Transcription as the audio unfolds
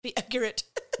Be accurate.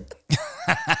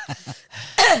 Are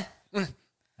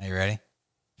you ready?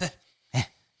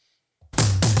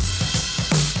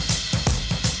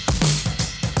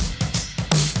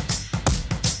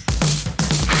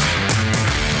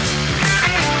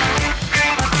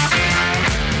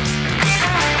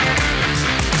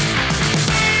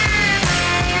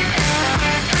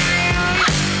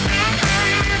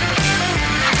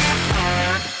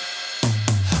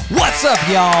 What's up,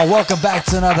 y'all? Welcome back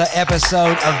to another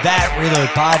episode of That Reload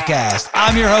Podcast.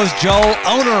 I'm your host, Joel,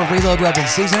 owner of Reload Weapons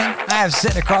Seasoning. I have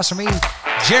sitting across from me,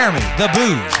 Jeremy, the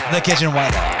Booge, the Kitchen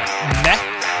White Dog.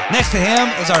 Next to him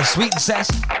is our sweet and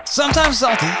sassy, sometimes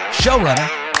salty, showrunner,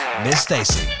 Miss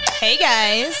Stacy. Hey,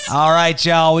 guys. All right,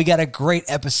 y'all. We got a great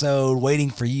episode waiting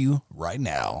for you right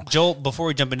now. Joel, before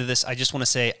we jump into this, I just want to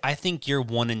say I think you're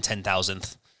 1 in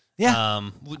 10,000th. Yeah.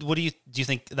 What do you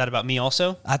think that about me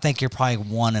also? I think you're probably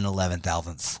 1 in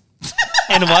 11,000ths.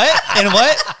 And what? And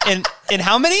what? And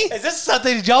how many? Is this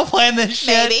something? Did y'all plan this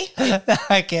shit? Maybe.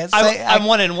 I can't say. I'm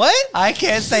 1 in what? I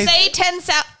can't say. Say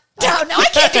 10,000. No, I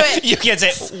can't do it. You can't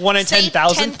say 1 in Say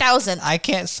 10,000. 10,000. I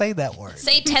can't say that word.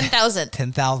 Say 10,000.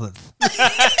 10,000th.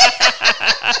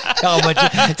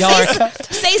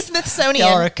 Say Smithsonian.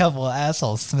 Y'all are a couple of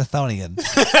assholes. Smithsonian.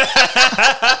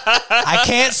 I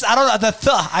can't. I don't know.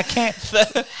 I can't.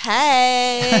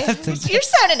 Hey. You're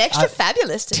sounding extra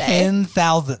fabulous today.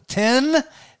 10,000.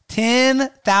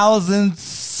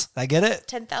 10,000ths. I get it?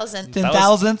 10,000.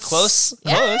 10,000ths. Close.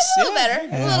 Yeah, Close. a little better.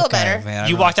 A little better. Man,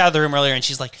 You walked out of the room earlier and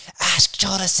she's like, ask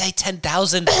Joel to say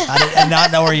 10,000. I did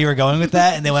not know where you were going with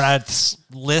that. And then when I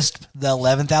lisped the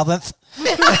 11,000th,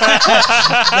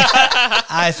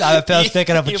 I was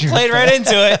picking up what you played right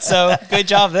into it, so good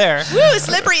job there. Woo,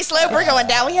 slippery slope. We're going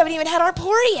down. We haven't even had our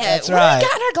pour yet. That's What right. do we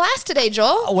got in our glass today,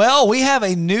 Joel? Well, we have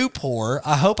a new pour.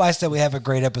 I hope I said we have a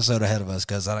great episode ahead of us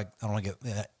because I don't want to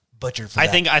get butchered for that.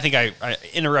 I think I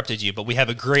interrupted you, but we have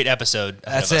a great episode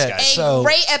ahead That's of us, it. guys. A So-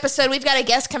 great episode. We've got a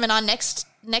guest coming on next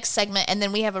segment, and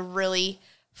then we have a really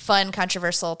fun,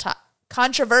 controversial topic.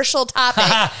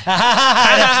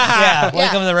 Yeah,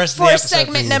 welcome to the rest of the For episode.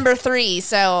 segment number 3.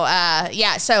 So,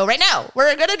 so right now,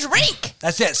 we're going to drink.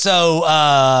 That's it. So,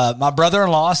 my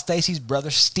brother-in-law, Stacy's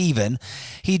brother, Steven,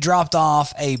 he dropped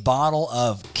off a bottle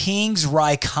of King's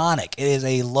Ryconic. It is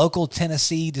a local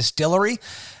Tennessee distillery.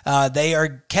 They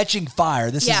are catching fire.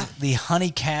 This is the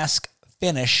honey cask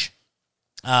finish.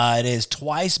 It is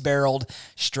twice barreled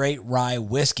straight rye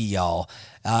whiskey, y'all.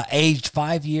 Aged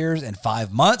 5 years and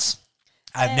 5 months.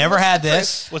 I've never had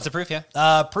this. What's the proof, yeah?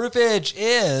 Proofage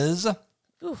is,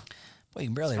 boy, you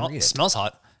can barely read it. Smells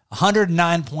hot.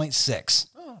 109.6.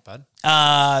 Oh, not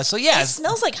bad. So yeah. It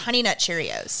smells like Honey Nut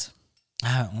Cheerios.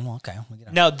 Okay.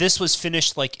 Now, this was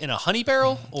finished like in a honey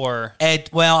barrel, or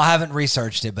Well, I haven't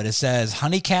researched it, but it says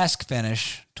honey cask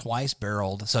finish, twice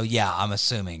barreled. So yeah, I'm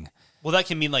assuming. well, that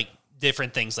can mean like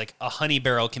different things. Like a honey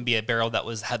barrel can be a barrel that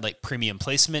had like premium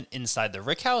placement inside the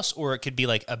rick house, or it could be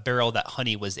like a barrel that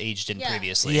honey was aged in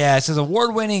previously. Yeah, it says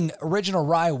award-winning original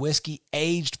rye whiskey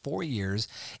aged 4 years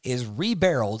is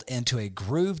rebarreled into a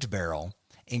grooved barrel,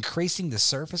 increasing the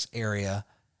surface area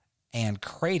and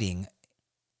creating.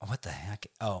 What the heck?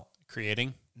 Oh,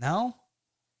 Creating. no,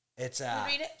 it's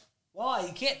Read it. Well,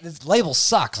 you can't. This label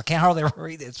sucks. I can't hardly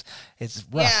read it. It's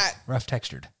rough, Yeah. rough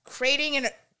textured.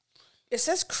 It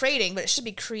says creating, but it should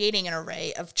be creating an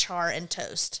array of char and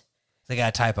toast. They got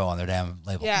a typo on their damn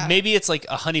label. Yeah. Maybe it's like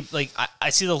a honey, like I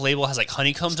see the label has like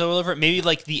honeycombs all over it. Maybe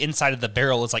like the inside of the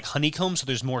barrel is like honeycomb, so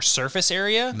there's more surface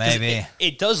area. 'Cause Maybe.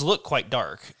 It does look quite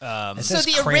dark. It So says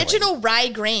the Kraling. original rye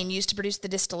grain used to produce the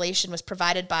distillation was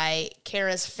provided by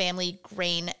Kara's Family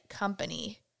Grain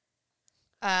Company.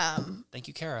 Thank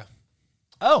you, Kara.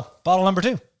 Oh, bottle number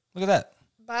 2. Look at that.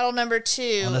 Bottle number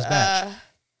 2. On this batch.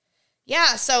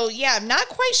 I'm not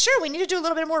quite sure. We need to do a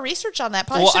little bit more research on that.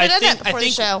 Probably Well, should I have done think that before the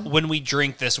show. when we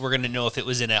drink this, we're gonna know if it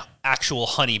was in an actual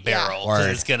honey barrel, because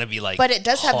Word. it's gonna be like. But it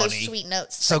does have those honey. sweet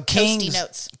notes. So like toasty King's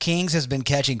notes. King's has been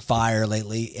catching fire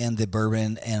lately in the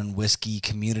bourbon and whiskey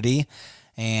community,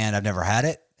 and I've never had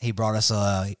it. He brought us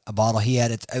a bottle. He had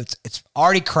it's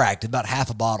already cracked. About half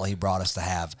a bottle he brought us to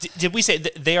have. Did we say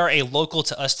they are a local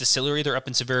to us distillery? They're up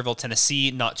in Sevierville,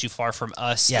 Tennessee, not too far from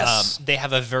us. Yes. They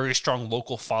have a very strong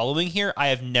local following here. I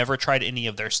have never tried any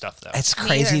of their stuff, though. It's Me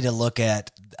crazy either. to look at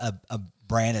a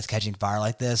brand that's catching fire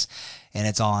like this, and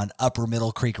it's on Upper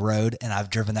Middle Creek Road, and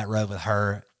I've driven that road with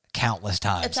her countless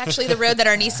times. It's actually the road that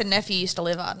our niece and nephew used to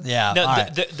live on. yeah. No, all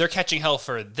right. they're catching hell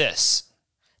for this.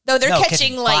 No, they're No, catching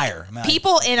catching like fire. Man, I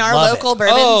people in our love local it.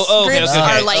 bourbon Okay, groups okay,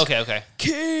 are like okay.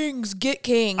 kings, get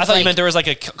kings. I thought you Like, meant there was like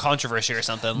a controversy or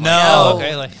something. Like, No. oh,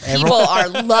 okay. Like, people are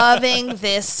loving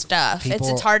this stuff. People-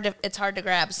 It's hard to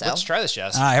grab. So let's try this,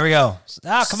 Jazz. All right, here we go.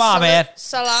 Oh, come on, man.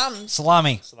 Salams.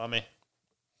 Salami. Salami.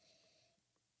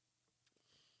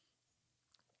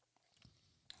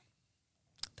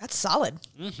 That's solid.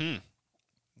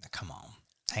 Come on.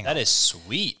 Hang That on. is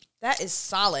sweet. That is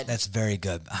solid. That's very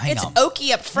good. Hang It's on.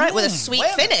 oaky up front with a sweet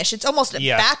wait a minute. finish. It's almost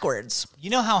Yeah. backwards. You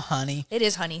know how honey It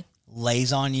is honey.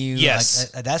 lays on you?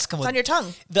 Yes. Like, that's It's on your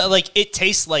tongue. It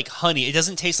tastes like honey. It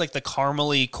doesn't taste like the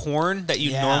caramely corn that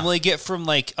you Yeah. normally get from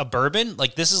like a bourbon.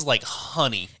 Like this is like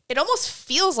honey. It almost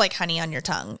feels like honey on your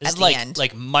tongue It's at the like end.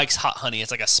 like Mike's hot honey.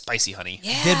 It's like a spicy honey.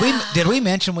 yeah. Did we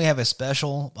mention we have a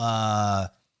special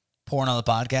pouring on the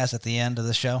podcast at the end of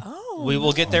the show? Oh, We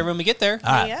will get there when we get there.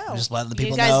 All right, yeah. I'm just letting the You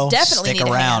people guys know. definitely Stick need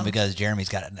to around hang. because Jeremy's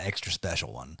got an extra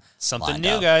special one. Something lined new,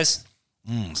 up. guys.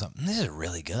 This is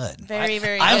really good. very,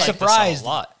 very I'm good. surprised. a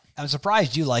lot. I'm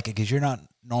surprised you like it because you're not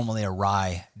normally a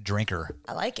rye drinker.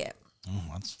 I like it.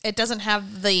 That's- It doesn't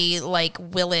have the like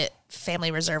Willet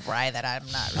Family Reserve rye that I'm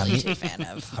not really too a fan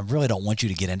of. I really don't want you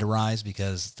to get into ryes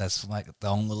because that's like the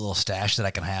only little stash that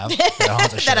I can have that I don't,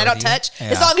 have to share that I don't with you. touch. Yeah.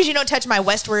 As long as you don't touch my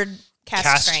Westward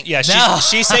cast strength. Yeah, No.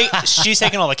 she's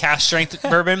taking all the cast strength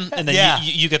bourbon, and then Yeah.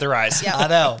 you get the rise. Yeah. I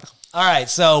know. All right,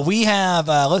 so we have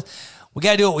we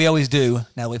got to do what we always do.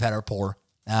 Now that we've had our pour,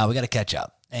 we got to catch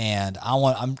up, and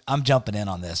I'm jumping in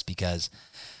on this because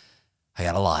I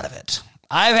got a lot of it.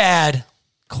 I've had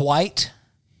quite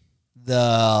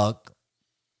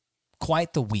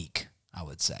the week, I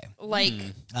would say. Like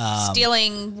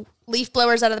stealing leaf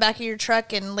blowers out of the back of your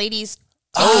truck and ladies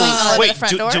all over Wait, the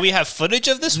front door. do we have footage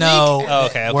of this No, week? Oh,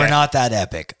 okay. we're not that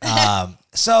epic.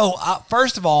 So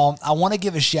first of all, I want to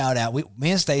give a shout out.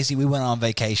 Me and Stacy, we went on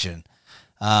vacation.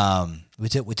 We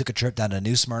took a trip down to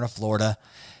New Smyrna, Florida,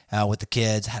 with the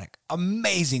kids. Had an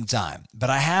amazing time. But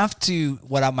I have to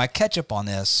my catch up on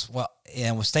this. Well,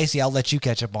 and with Stacy, I'll let you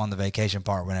catch up on the vacation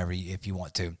part whenever if you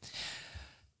want to.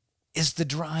 Is the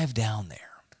drive down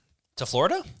there To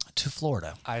Florida? to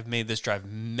Florida? I've made this drive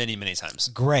many, many times.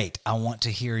 Great. I want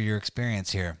to hear your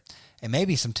experience here and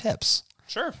maybe some tips.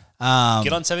 Sure. Um,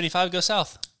 Get on 75, go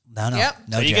south. No, Yep.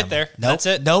 no. Till you get Jeremy. there. Nope. That's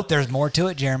it. Nope. There's more to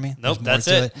it, Jeremy. Nope, There's that's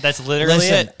more to it. That's literally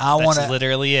Listen, it. That's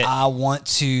literally it. I want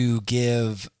to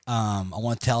give. I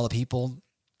want to tell the people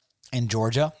in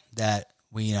Georgia that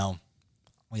we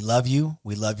love you.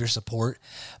 We love your support,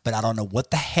 but I don't know what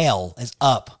the hell is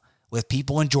up with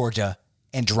people in Georgia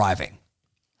and driving.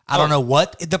 I don't know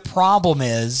what the problem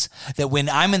is that when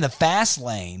I'm in the fast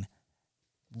lane,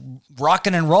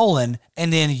 rocking and rolling,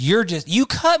 and then you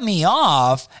cut me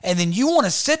off, and then you want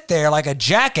to sit there like a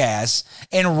jackass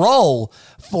and roll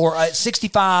for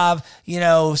 65,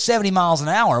 70 miles an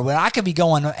hour when I could be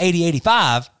going 80,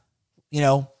 85,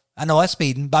 I know that's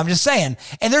speeding, but I'm just saying.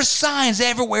 And there's signs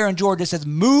everywhere in Georgia that says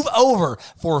move over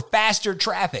for faster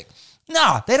traffic.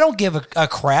 No, they don't give a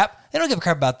crap. They don't give a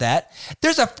crap about that.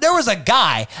 There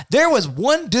was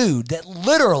one dude that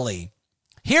literally,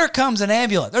 here comes an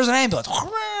ambulance. There's an ambulance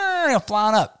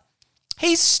flying up.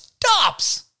 He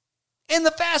stops in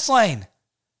the fast lane.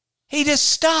 He just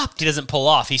stopped. He doesn't pull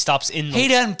off. He stops in the... He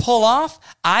doesn't pull off.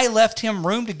 I left him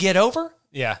room to get over.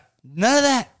 Yeah. None of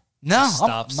that. No,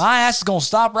 Stops. my ass is going to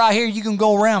stop right here. You can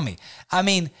go around me. I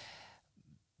mean,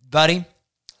 buddy,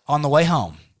 on the way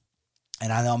home,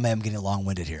 and I know I'm getting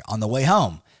long-winded here. On the way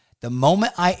home, the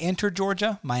moment I entered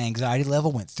Georgia, my anxiety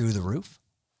level went through the roof.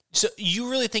 So you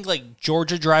really think like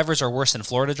Georgia drivers are worse than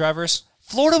Florida drivers?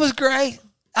 Florida was great.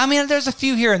 I mean, there's a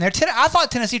few here and there. I thought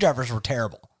Tennessee drivers were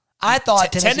terrible. I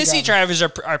thought Tennessee drivers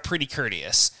are pretty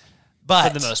courteous but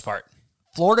for the most part.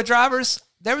 Florida drivers,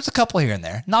 there was a couple here and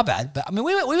there. Not bad. But I mean,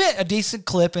 we went a decent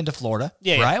clip into Florida.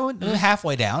 Yeah, right? yeah. We went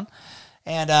halfway down.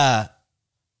 And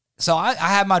so I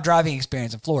had my driving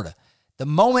experience in Florida. The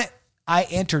moment I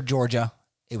entered Georgia,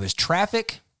 it was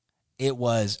traffic. It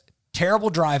was terrible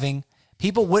driving.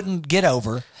 People wouldn't get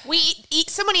over.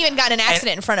 Someone even got in an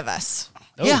accident in front of us.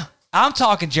 Yeah. I'm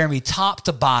talking, Jeremy, top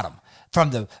to bottom.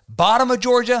 From the bottom of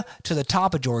Georgia to the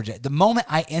top of Georgia. The moment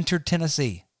I entered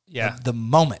Tennessee. Yeah. The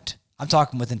moment. I'm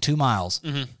talking within 2 miles.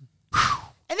 And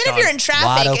then if you're in Wide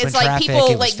traffic, open it's like traffic. people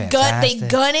It was gun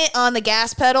fantastic. it on the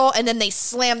gas pedal and then they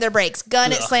slam their brakes.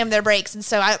 Slam their brakes. And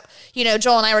so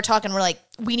Joel and I were talking, we're like,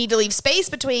 we need to leave space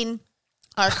between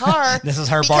our car. This is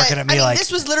her barking at me like,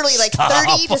 this was literally like stop.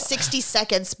 30 to 60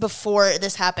 seconds before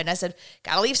this happened. I said,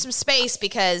 gotta leave some space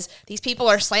because these people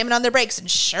are slamming on their brakes. And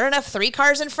sure enough, 3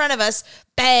 cars in front of us,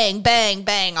 bang, bang,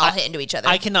 bang, all hit into each other.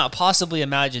 I cannot possibly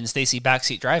imagine Stacy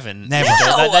backseat driving. Never.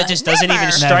 That just doesn't Never.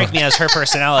 even strike me as her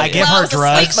personality. I give Well, I her was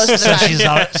asleep drugs most of the so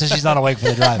time. she's not awake for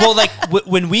the drive. Well, like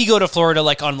when we go to Florida,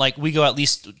 we go at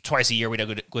least twice a year. We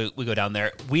go down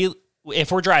there.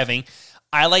 If we're driving,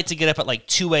 I like to get up at like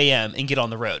 2 a.m. and get on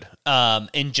the road.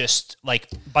 And just like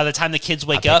by the time the kids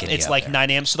wake up, picking you it's up like there. 9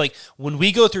 a.m. So like when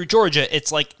we go through Georgia,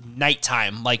 it's like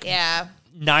nighttime. Like yeah.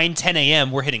 9, 10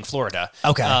 a.m. we're hitting Florida.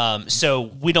 Okay.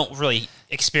 So we don't really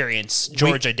experience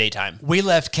Georgia daytime. We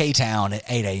left K-Town at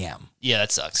 8 a.m. Yeah,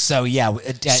 that sucks. So, yeah,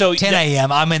 at So 10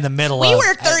 a.m., I'm in the middle We of...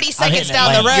 were 30 I'm seconds hitting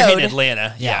down the Atlanta. You're road. hitting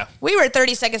Atlanta. Yeah. We were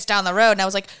 30 seconds down the road, and I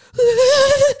was like,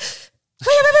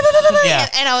 Yeah.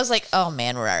 and I was like, oh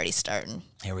man, we're already starting.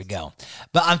 Here we go.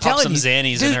 But I'm Pop telling some you...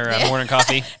 Xannies in her morning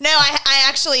coffee. No,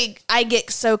 I get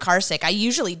so car sick. I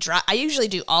usually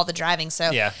do all the driving.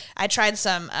 So Yeah. I tried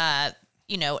some,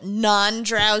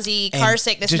 non-drowsy car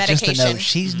sickness Just medication. to note,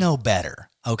 she's no better.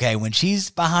 Okay, when she's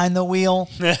behind the wheel,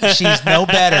 she's no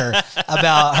better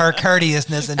about her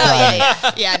courteousness and Oh,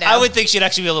 driving. yeah. No. I would think she'd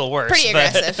actually be a little worse. Pretty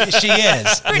but- aggressive. She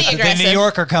is. Pretty The aggressive. New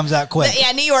Yorker comes out quick.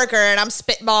 Yeah, New Yorker, and I'm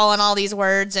spitballing all these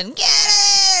words and get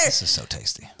her. This is so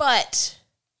tasty. But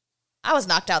I was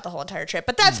knocked out the whole entire trip.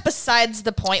 But that's besides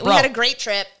the point. We Bro. had a great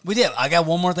trip. We did. I got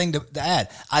one more thing to add.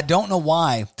 I don't know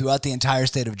why throughout the entire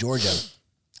state of Georgia,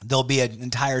 there'll be an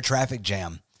entire traffic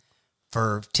jam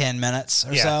for 10 minutes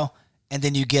or Yeah. so. And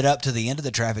then you get up to the end of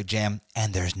the traffic jam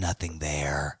and there's nothing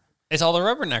there. It's all the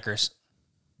rubberneckers.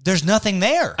 There's nothing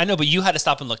there. I know, but you had to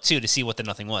stop and look too to see what the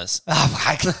nothing was.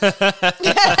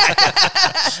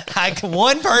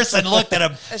 One person looked at a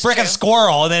freaking true.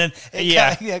 squirrel and then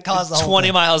Yeah, it caused the whole 20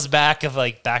 thing. miles back of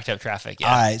like backed up traffic.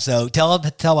 Yeah. All right, so tell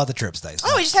about the trip, Stacey.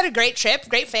 Oh, we just had a great trip,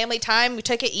 great family time. We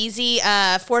took it easy.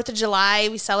 4th of July,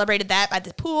 we celebrated that by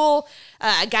the pool.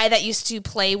 A guy that used to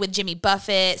play with Jimmy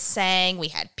Buffett sang. We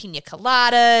had pina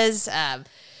coladas.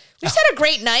 We just had a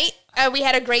great night. We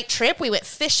had a great trip. We went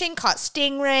fishing, caught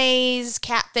stingrays,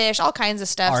 catfish, all kinds of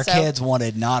stuff. Our kids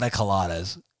wanted nata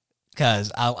coladas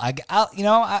because I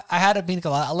had a pina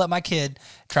colada. I let my kid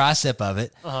try a sip of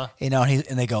it,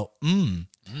 and they go, and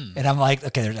I'm like,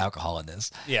 okay, there's alcohol in this.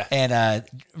 Yeah. And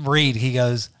Reed, he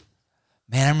goes,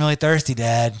 man, I'm really thirsty,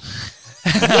 Dad. he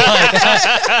goes,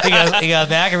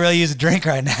 man, I can really use a drink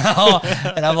right now.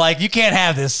 And I'm like, you can't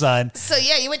have this, son. So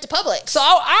yeah, you went to Publix. So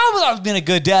I was being a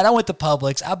good dad. I went to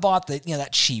Publix. I bought that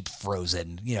cheap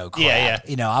frozen, crap.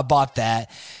 Yeah. I bought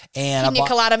that. And Pina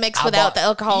colada mix without the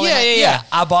alcohol in it. Yeah.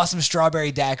 I bought some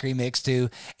strawberry daiquiri mix too.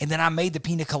 And then I made the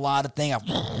pina colada thing. I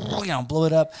blew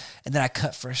it up. And then I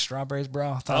cut fresh strawberries,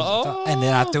 bro. And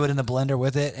then I threw it in the blender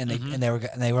with it. And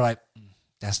they were like,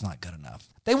 that's not good enough.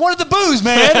 They wanted the booze,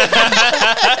 man.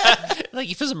 Like,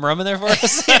 you put some rum in there for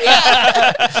us? But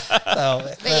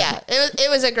yeah, it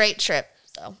was a great trip.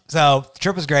 So the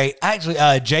trip was great. Actually,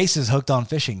 Jace is hooked on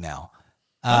fishing now.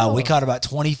 We caught about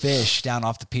 20 fish down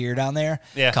off the pier down there.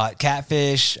 Yeah. Caught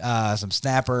catfish, some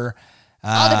snapper.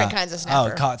 All different kinds of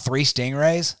snapper. Caught 3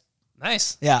 stingrays.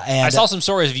 Nice. Yeah. And I saw some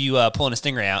stories of you pulling a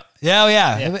stingray out. Yeah.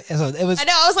 Yeah. It was. I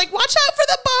know. I was like, watch out for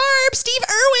the barb. Steve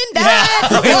Irwin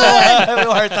died. We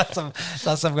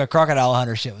thought some crocodile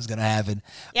hunter shit was going to happen.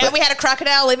 Yeah, we had a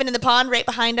crocodile living in the pond right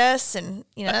behind us, and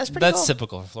that was pretty That's cool.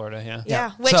 typical for Florida, yeah.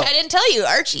 Yeah, which I didn't tell you.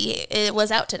 Archie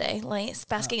was out today, like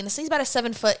basking in the sea. He's about a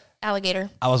 7-foot alligator.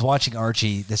 I was watching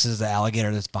Archie. This is the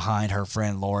alligator that's behind her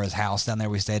friend Laura's house down there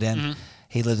we stayed in. Mm-hmm.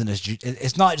 He lives in this.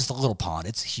 It's not just a little pond.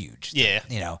 It's huge. Yeah.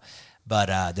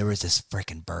 But there was this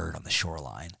freaking bird on the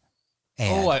shoreline.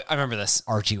 And I remember this.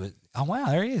 Archie was. Oh wow,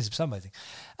 there he is. Somebody.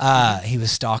 He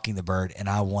was stalking the bird, and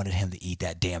I wanted him to eat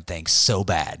that damn thing so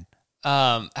bad.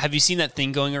 Have you seen that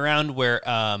thing going around where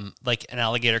like an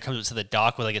alligator comes up to the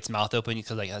dock with like its mouth open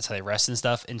because like that's how they rest and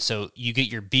stuff, and so you get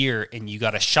your beer and you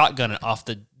got a shotgun off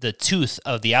the tooth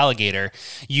of the alligator.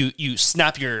 You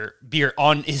snap your beer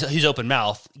on his open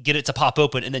mouth, get it to pop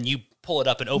open, and then you pull it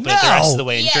up and open it the rest of the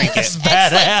way and drink that's it.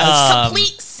 badass.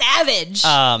 Complete savage.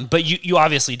 But you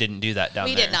obviously didn't do that down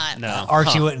We there. did not. No.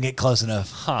 Archie wouldn't get close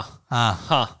enough. That's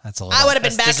a little. I would have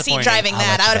been That's backseat disappointing. driving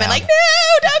that. let I you would have been down. like,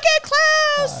 no, don't get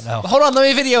close. No. Hold on, let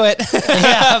me video it.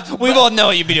 Yeah, we both know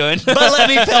what you'd be doing. But let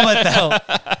me film it though.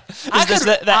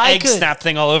 That egg snap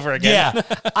thing all over again. Yeah,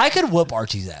 I could whoop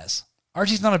Archie's ass.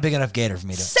 Archie's not a big enough gator for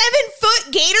me to. 7-foot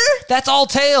gator? That's all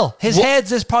tail. His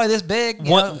head's probably this big.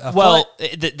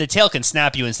 The tail can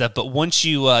snap you and stuff, but once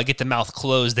you get the mouth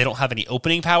closed, they don't have any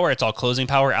opening power. It's all closing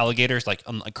power. Alligators, like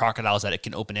crocodiles, that it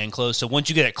can open and close. So once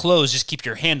you get it closed, just keep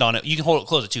your hand on it. You can hold it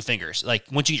closed with 2 fingers. Like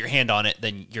once you get your hand on it,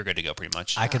 then you're good to go pretty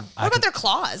much. What about their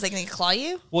claws? Like, can they claw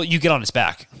you? Well, you get on its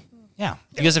back. Yeah.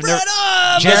 You guys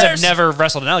have never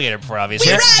wrestled an alligator before,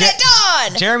 obviously. We ran it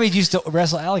done! Jeremy used to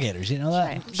wrestle alligators. You know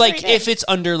that? Like if it's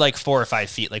under like 4 or 5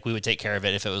 feet, like we would take care of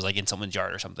it if it was like in someone's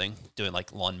yard or something, doing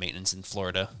like lawn maintenance in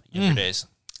Florida younger days.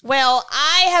 Well,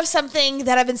 I have something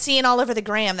that I've been seeing all over the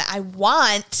gram that I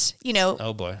want.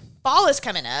 Oh boy, fall is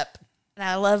coming up, and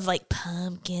I love like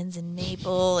pumpkins and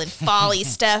maple and folly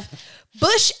stuff.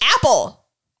 Bush apple.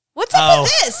 What's up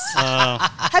with this?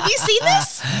 Have you seen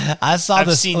this? I saw I've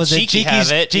this. seen Was it Cheeky have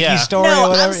it, Cheeky yeah. story No, or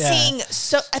whatever? I'm seeing.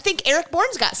 So I think Eric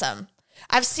Bourne's got some.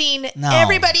 I've seen No.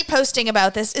 everybody posting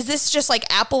about this. Is this just like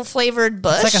apple flavored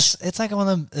Bush? It's like one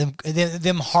of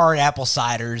them hard apple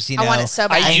ciders. You know, I want it so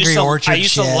bad. Angry Orchard I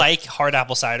used to shit. like hard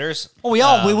apple ciders.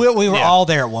 Well, we were all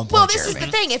there at one point. Well, this Jeremy. is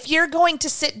the thing. If you're going to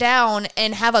sit down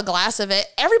and have a glass of it,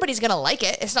 everybody's going to like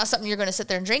it. It's not something you're going to sit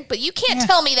there and drink, but you can't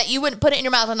tell me that you wouldn't put it in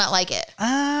your mouth and not like it.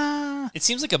 It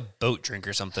seems like a boat drink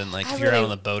or something. Like I if you're out really- on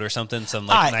the boat or something, some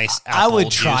like nice apple I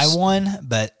would try juice. one,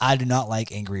 but I do not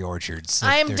like Angry Orchards.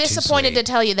 I am They're too disappointed to sweet.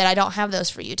 tell you that I don't have those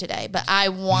for you today, but I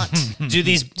want. Do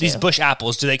these bush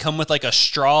apples? Do they come with like a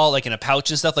straw, like in a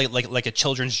pouch and stuff, like a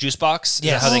children's juice box? Is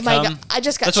Yes. that how they Oh my come? God. I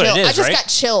just got That's what chills. it is, I just right? got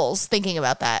chills thinking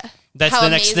about that. That's How the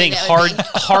next amazing thing. that would be.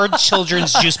 Hard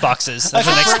children's juice boxes. That's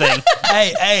the next thing.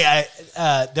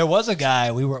 There was a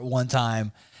guy we were at one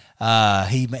time.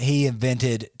 He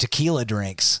invented tequila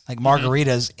drinks like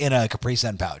margaritas in a Capri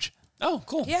Sun pouch. Oh,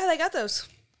 cool. Yeah, they got those.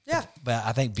 Yeah. But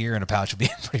I think beer in a pouch would be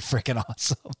pretty freaking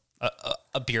awesome.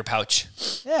 A beer pouch.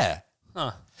 Yeah.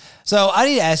 Huh. So I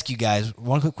need to ask you guys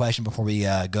one quick question before we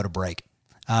go to break.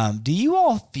 Do you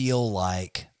all feel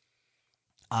like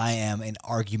I am an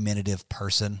argumentative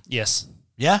person? Yes.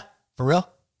 Yeah? For real?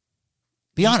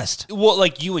 Be honest. Well,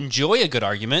 like you enjoy a good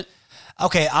argument.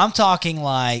 Okay, I'm talking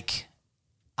like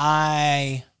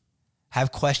I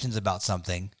have questions about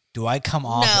something. Do I come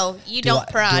off? No, you don't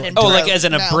prod and Oh, probe. like as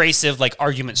an No. abrasive, like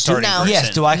argument starting No. person.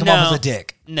 Yes, do I come off as a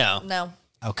dick? No. No.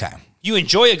 Okay. You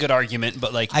enjoy a good argument,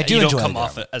 but like I do you enjoy don't a come good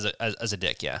off argument. as a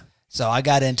dick. Yeah. So I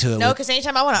got into it. No, with- because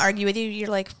anytime I want to argue with you, you're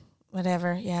like,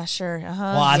 whatever. Yeah, sure. Uh-huh.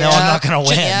 Well, I know I'm not going to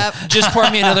win. Yep. Just pour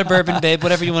me another bourbon, babe.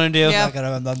 Whatever you want to do.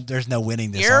 Yeah. There's no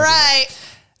winning this You're argument. right.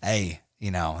 Hey,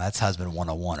 that's husband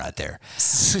 101 right there.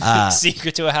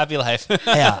 Secret to a happy life.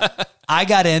 Yeah. I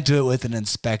got into it with an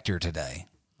inspector today.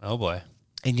 Oh boy.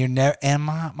 And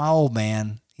my old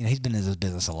man, he's been in this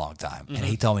business a long time. And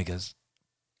he told me, because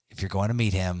if you're going to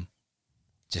meet him,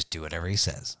 just do whatever he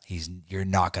says. You're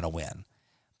not going to win.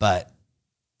 But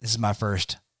this is my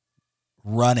first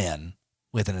run-in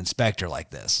with an inspector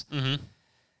like this. Mm-hmm.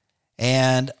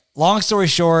 And long story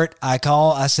short, I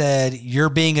said, you're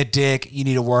being a dick. You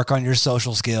need to work on your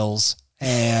social skills.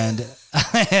 And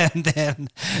and then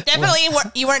You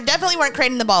definitely weren't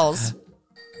craning the balls.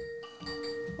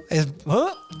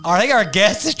 I think our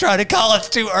guest is trying to call us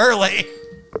too early.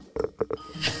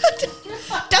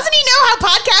 Doesn't he know how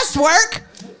podcasts work?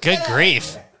 Good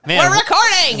grief. Man, We're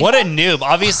recording. What a noob.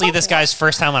 Obviously, this guy's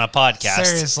first time on a podcast.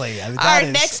 Seriously. I mean, Our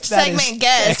next segment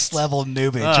guest. Next level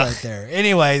noobage right there.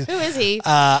 Anyways, Who is he?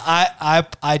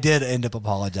 I did end up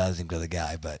apologizing to the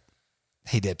guy, but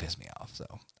he did piss me off. So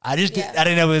I didn't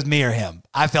know if it was me or him.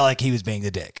 I felt like he was being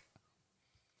the dick.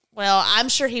 Well, I'm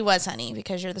sure he was, honey,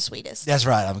 because you're the sweetest. That's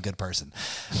right. I'm a good person.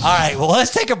 All right. Well,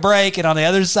 let's take a break. And on the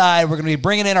other side, we're going to be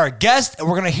bringing in our guest. And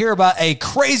we're going to hear about a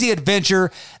crazy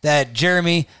adventure that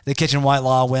Jeremy, the Kitchen White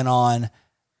Law, went on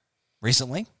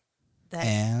recently. That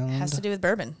And- has to do with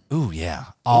bourbon. Ooh, yeah.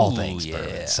 All Ooh, things yeah.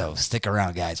 bourbon. So stick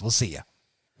around, guys. We'll see you.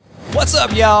 What's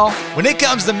up, y'all? When it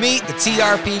comes to meat, the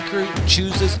TRP crew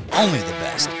chooses only the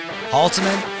best.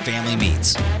 Halteman Family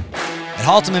Meats. At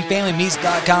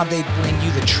HaltemanFamilyMeats.com, they bring you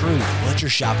the true butcher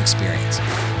shop experience.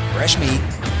 Fresh meat,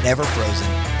 never frozen,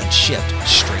 and shipped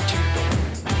straight to your door.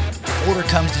 The order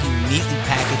comes to you neatly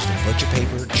packaged in butcher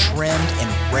paper, trimmed and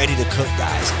ready to cook,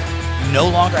 guys. You no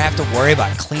longer have to worry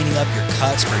about cleaning up your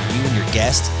cuts for you and your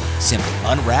guests. Simply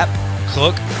unwrap,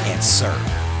 cook, and serve.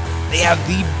 They have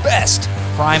the best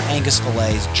prime Angus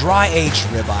fillets, dry-aged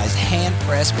ribeyes,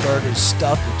 hand-pressed burgers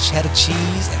stuffed with cheddar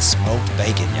cheese and smoked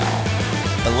bacon, y'all.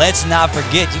 But let's not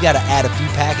forget, you got to add a few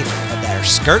packages of that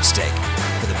skirt steak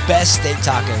for the best steak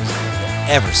tacos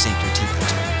you'll ever sink your teeth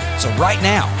into. So right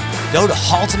now, go to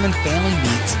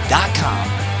HaltemanFamilyMeats.com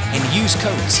and use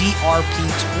code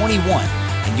TRP21,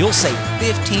 and you'll save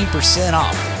 15%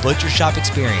 off the butcher shop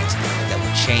experience that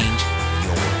will change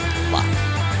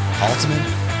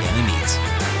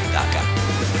HaltemanFamilyMeats.com.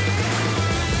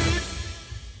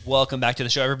 Welcome back to the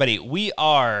show, everybody. We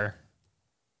are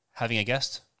having a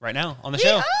guest right now on the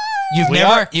show.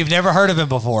 You've never heard of him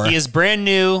before. He is brand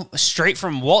new, straight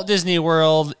from Walt Disney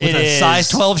World. With a size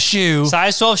 12 shoe.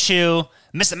 Size 12 shoe.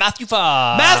 Mr. Matthew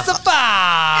Fa. Master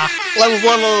Fa! Levels.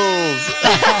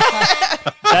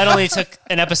 That only took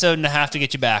an episode and a half to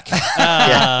get you back.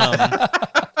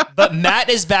 But Matt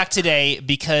is back today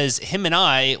because him and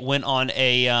I went on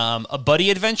a buddy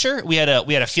adventure. We had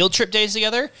a field trip days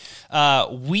together.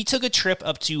 We took a trip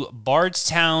up to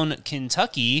Bardstown,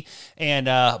 Kentucky, and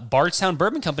Bardstown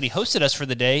Bourbon Company hosted us for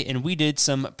the day, and we did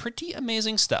some pretty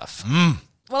amazing stuff.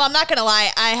 Well, I'm not going to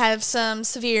lie. I have some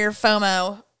severe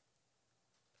FOMO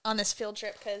on this field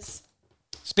trip because...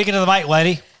 Speaking of the mic,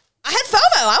 lady. I had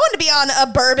FOMO. I wanted to be on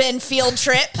a bourbon field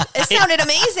trip. It sounded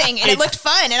amazing, and it looked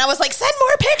fun. And I was like, send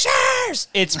more pictures.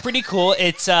 It's pretty cool.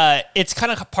 It's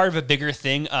kind of part of a bigger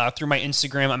thing. Through my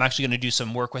Instagram, I'm actually going to do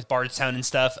some work with Bardstown and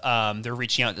stuff. They're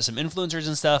reaching out to some influencers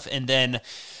and stuff. And then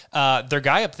their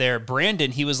guy up there,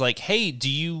 Brandon, he was like, hey, do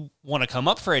you want to come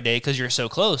up for a day because you're so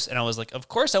close? And I was like, of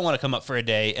course I want to come up for a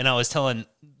day. And I was telling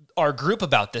our group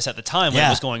about this at the time when it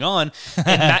was going on,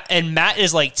 and Matt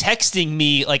is like texting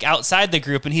me like outside the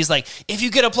group, and he's like, "If you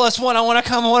get a +1, I want to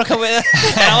come. And I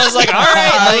was like, "All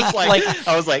right."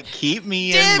 I was like, keep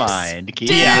me in mind.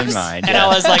 Keep me Dibs. in mind. And I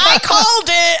was like, I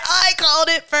called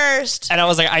it first. and I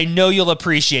was like, I know you'll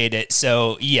appreciate it.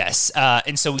 So yes,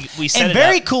 and so we set And it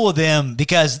very up. cool of them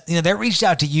because they reached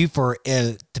out to you for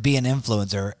to be an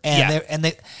influencer, and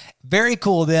they very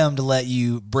cool of them to let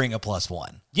you bring a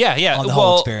 +1. Yeah. On the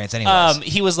whole experience anyways.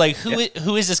 He was like,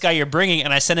 who is this guy you're bringing?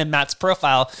 And I sent him Matt's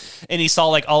profile, and he saw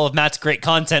like all of Matt's great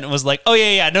content and was like, oh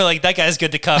yeah, no, like that guy's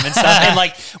good to come and stuff. And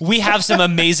like we have some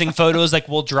amazing photos like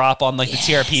we'll drop on like the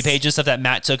TRP page and stuff that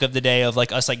Matt took of the day of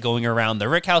like us like going around the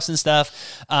Rick House and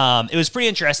stuff. It was pretty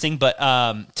interesting, but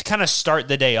to kind of start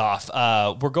the day off,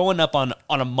 we're going up on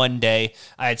a Monday.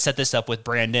 I had set this up with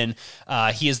Brandon.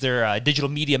 He is their digital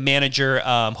media manager.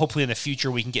 Hopefully in the future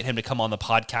we can get him to come on the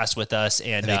podcast with us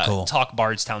and cool. talk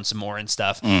Bardstown some more and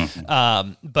stuff.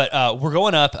 But we're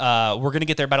going up. We're going to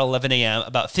get there about 11 a.m.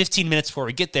 About 15 minutes before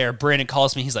we get there, Brandon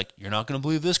calls me. He's like, you're not going to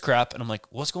believe this crap. And I'm like,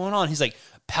 what's going on? He's like,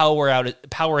 power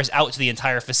is out to the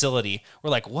entire facility.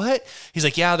 We're like, what? He's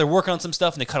like, yeah, they're working on some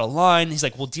stuff and they cut a line. He's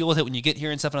like, we'll deal with it when you get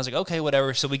here and stuff. And I was like, okay,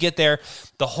 whatever. So we get there.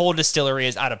 The whole distillery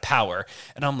is out of power.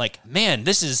 And I'm like, man,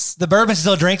 this is... The bourbon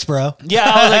still drinks, bro. Yeah,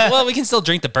 I was like, well, we can still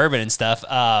drink the bourbon and stuff.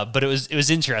 But it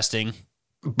was interesting.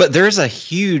 But there's a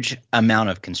huge amount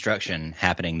of construction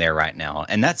happening there right now.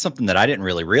 And that's something that I didn't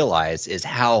really realize is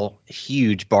how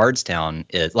huge Bardstown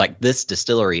is. Like this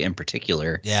distillery in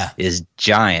particular is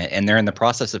giant. And they're in the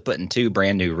process of putting 2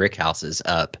 brand new rick houses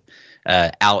up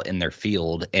out in their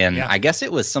field. And I guess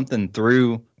it was something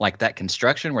through like that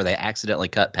construction where they accidentally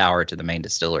cut power to the main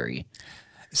distillery.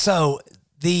 So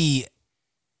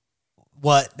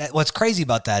what's crazy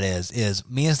about that is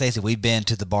me and Stacey, we've been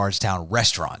to the Bardstown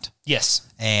restaurant. Yes.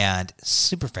 And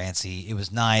super fancy. It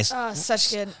was nice. Oh, so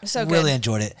good. Really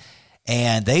enjoyed it.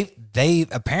 And they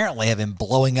apparently have been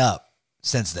blowing up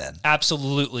since then.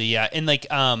 Absolutely, yeah. And like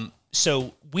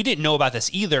so we didn't know about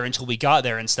this either until we got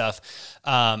there and stuff.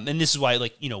 And this is why I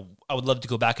would love to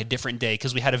go back a different day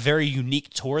because we had a very unique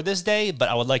tour this day, but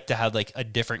I would like to have like a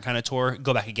different kind of tour,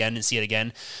 go back again and see it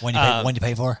again. When you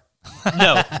pay for?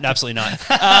 No, absolutely not.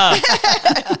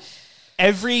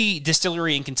 Every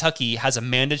distillery in Kentucky has a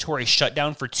mandatory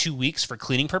shutdown for 2 weeks for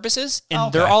cleaning purposes,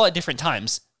 and they're all at different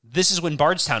times. This is when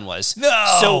Bardstown was.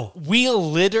 No! So we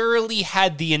literally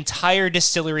had the entire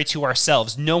distillery to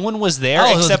ourselves. No one was there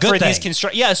Oh, except for these thing.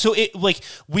 construct. Yeah, so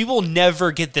we will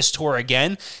never get this tour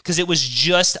again because it was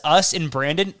just us and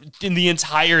Brandon in the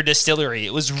entire distillery.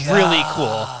 It was really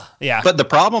cool. Yeah. But the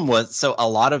problem was, so a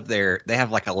lot of they have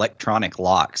like electronic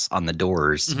locks on the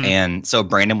doors. Mm-hmm. And so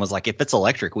Brandon was like, if it's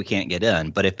electric, we can't get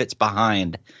in. But if it's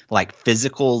behind like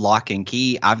physical lock and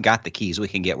key, I've got the keys. We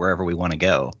can get wherever we want to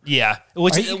go. Yeah.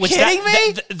 Are you kidding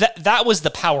me? That was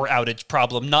the power outage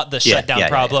problem, not the shutdown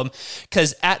problem.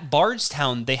 Because at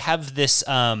Bardstown, they have this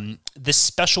this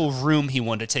special room he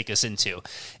wanted to take us into.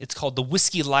 It's called the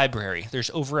Whiskey Library. There's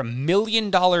over $1 million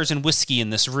in whiskey in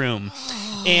this room.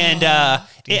 And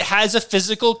it has a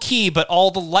physical key, but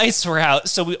all the lights were out.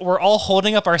 So we're all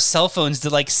holding up our cell phones to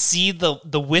like see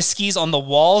the whiskeys on the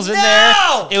walls in there.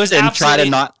 It was And absolutely...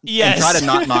 try to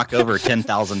not knock over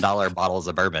 $10,000 bottles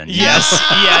of bourbon. Yes,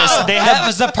 yes. They That have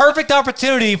was the perfect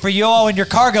opportunity for you all in your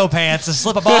cargo pants to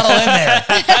slip a bottle in there.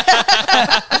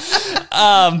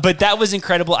 But that was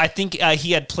incredible. I think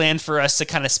he had planned for us to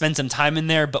kind of spend some time in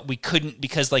there, but we couldn't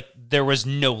because like there was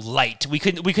no light. We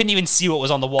couldn't even see what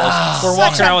was on the walls. We're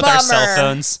walking around with our cell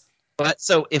phones. But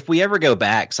so if we ever go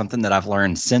back, something that I've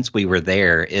learned since we were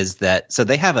there is that so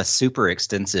they have a super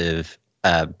extensive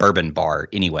bourbon bar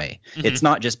anyway. Mm-hmm. It's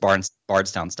not just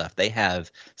Bardstown stuff. They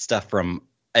have stuff from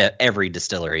every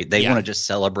distillery. They want to just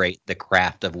celebrate the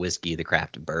craft of whiskey, the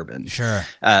craft of bourbon. Sure.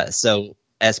 So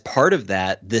as part of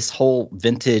that, this whole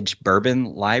vintage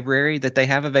bourbon library that they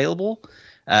have available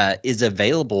is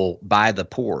available by the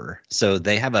pour. So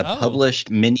they have a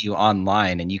published menu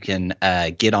online, and you can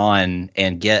get on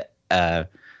and get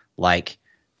like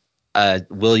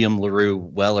William LaRue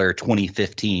Weller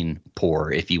 2015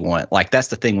 pour if you want. Like that's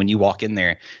the thing, when you walk in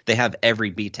there, they have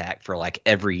every BTAC for like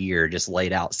every year just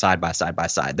laid out side by side by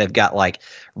side. They've got like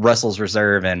Russell's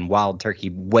Reserve and Wild Turkey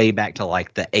way back to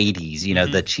like the 80s, you know,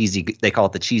 the cheesy, they call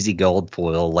it the cheesy gold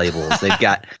foil labels.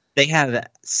 They have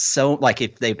so like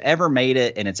if they've ever made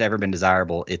it and it's ever been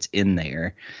desirable, it's in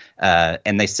there.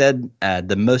 And they said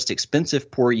the most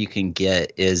expensive pour you can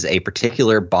get is a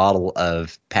particular bottle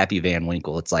of Pappy Van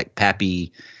Winkle. It's like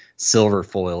Pappy Silver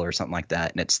Foil or something like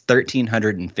that. And it's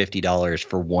 $1,350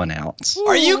 for 1 ounce.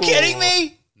 Are you kidding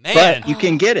me? Man. But you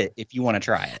can get it if you want to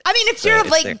try it. I mean, if you're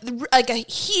like a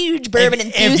huge bourbon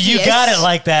enthusiast, if you got it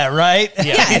like that, right?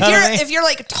 Yeah. If you're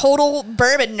like a total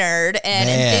bourbon nerd and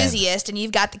enthusiast, and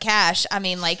you've got the cash, I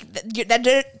mean, like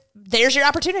there's your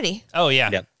opportunity. Oh yeah.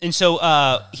 Yep. And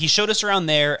so he showed us around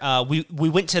there. We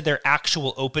went to their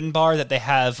actual open bar that they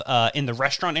have in the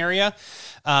restaurant area.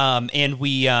 And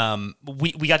we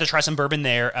got to try some bourbon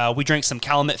there. We drank some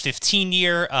Calumet 15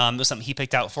 year. It was something he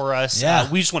picked out for us. Yeah.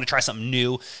 We just want to try something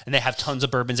new, and they have tons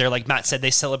of bourbons there. Like Matt said,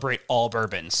 they celebrate all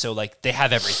bourbons. So like they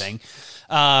have everything.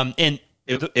 And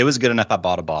it was good enough. I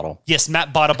bought a bottle. Yes.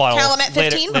 Matt bought a bottle Calumet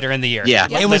 15 later in the year. Yeah.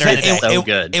 It was so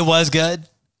good. It was good.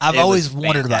 I've always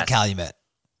wondered about Calumet.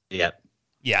 Yep.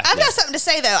 Yeah. I've got something to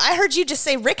say though. I heard you just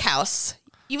say Rick House.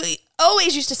 You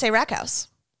always used to say Rack House.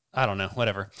 I don't know.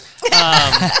 Whatever.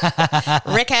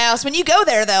 Rick House. When you go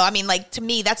there, though, I mean, like to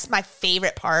me, that's my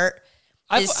favorite part.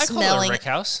 I call it a Rick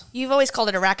House. You've always called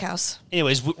it a Rack House.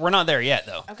 Anyways, we're not there yet,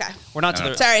 though. Okay. We're not to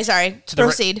the. Sorry.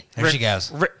 Proceed. There she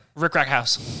goes. Rick Rack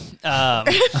House.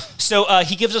 So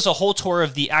he gives us a whole tour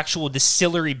of the actual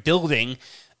distillery building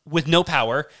with no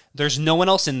power. There's no one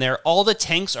else in there. All the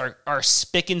tanks are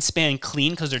spick and span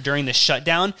clean because they're during the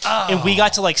shutdown. Oh. And we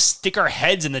got to like stick our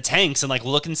heads in the tanks and like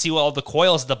look and see all the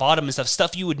coils at the bottom and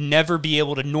stuff you would never be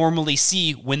able to normally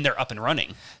see when they're up and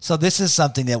running. So this is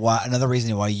something that another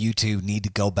reason why you two need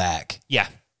to go back. Yeah.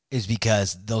 Is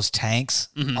because those tanks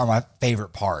are my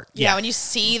favorite part. Yeah, when you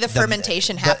see the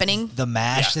fermentation happening. The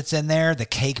mash that's in there, the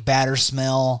cake batter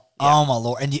smell. Yeah. Oh my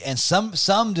Lord. And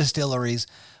some distilleries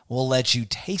will let you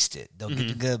taste it. They'll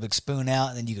get the big spoon out,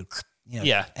 and then you could,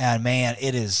 And man,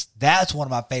 that's one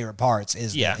of my favorite parts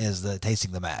is the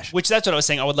tasting the mash. Which that's what I was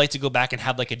saying. I would like to go back and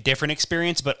have like a different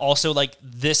experience, but also like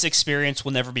this experience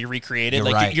will never be recreated.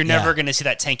 You're never going to see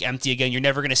that tank empty again. You're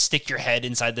never going to stick your head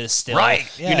inside the still.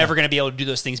 Right. Yeah. You're never going to be able to do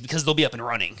those things because they'll be up and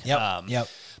running. Yep.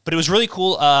 But it was really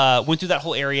cool. Went through that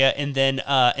whole area, and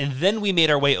then we made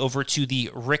our way over to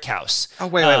the Rick House. Oh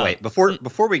wait!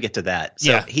 Before we get to that,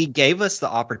 so he gave us the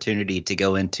opportunity to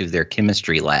go into their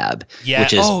chemistry lab,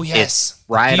 which is it's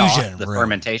right off the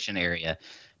fermentation area.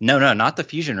 No, not the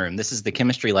fusion room. This is the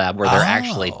chemistry lab where they're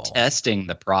actually testing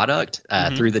the product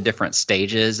through the different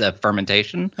stages of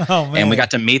fermentation. Oh man! And we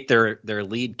got to meet their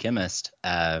lead chemist.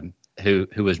 Who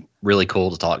was really cool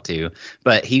to talk to,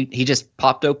 but he just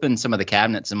popped open some of the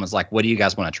cabinets and was like, what do you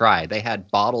guys want to try? They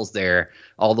had bottles there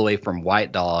all the way from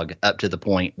White Dog up to the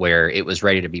point where it was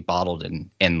ready to be bottled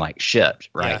and like shipped.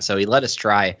 Right. Yeah. So he let us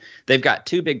try. They've got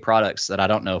two big products that I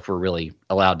don't know if we're really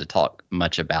allowed to talk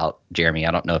much about. Jeremy,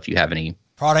 I don't know if you have any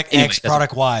product X,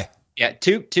 product Y. Yeah,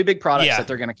 two big products that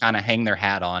they're going to kind of hang their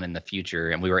hat on in the future,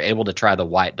 and we were able to try the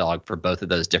White Dog for both of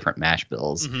those different mash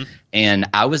bills. And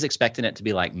I was expecting it to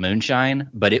be like moonshine,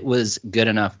 but it was good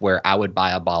enough where I would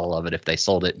buy a bottle of it if they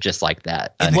sold it just like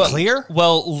that. Clear?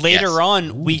 Well, later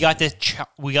on, we got to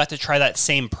try that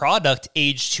same product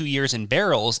aged 2 years in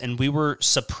barrels, and we were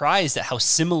surprised at how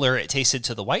similar it tasted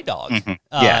to the White Dog.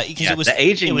 Because it was the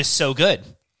aging, it was so good.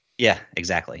 Yeah,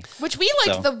 exactly. Which we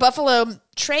liked the Buffalo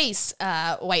Trace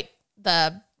White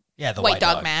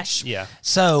Dog mash. Yeah.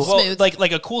 So smooth.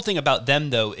 Like a cool thing about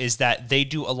them though is that they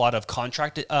do a lot of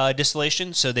contract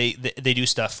distillation. So they do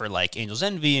stuff for like Angel's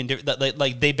Envy and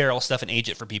like they barrel stuff and age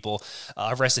it for people,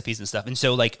 recipes and stuff. And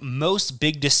so like most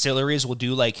big distilleries will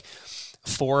do like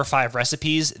 4 or 5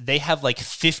 recipes, they have like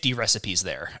 50 recipes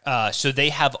there. So they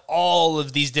have all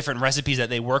of these different recipes that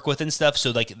they work with and stuff.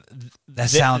 So like that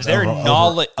sounds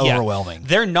overwhelming.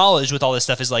 Their knowledge with all this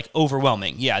stuff is like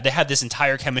overwhelming. Yeah, they have this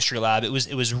entire chemistry lab. It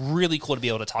was really cool to be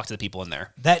able to talk to the people in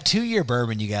there. That 2-year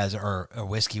bourbon you guys or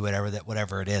whiskey,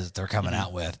 whatever it is that they're coming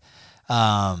out with.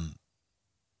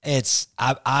 If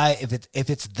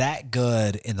it's that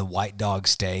good in the White Dog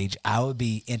stage, I would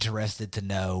be interested to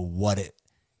know what it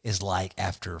is like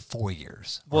after 4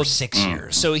 years or 6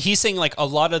 years. So he's saying like a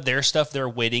lot of their stuff, they're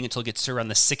waiting until it gets to around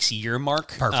the 6-year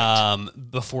mark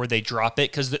before they drop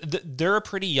it, because they're a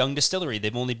pretty young distillery.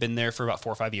 They've only been there for about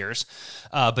 4 or 5 years,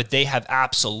 but they have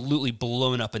absolutely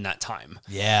blown up in that time.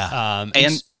 Yeah.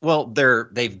 Well,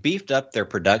 they've beefed up their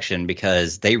production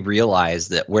because they realize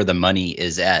that where the money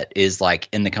is at is like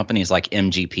in the companies like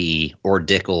MGP or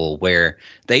Dickel, where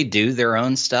they do their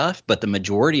own stuff, but the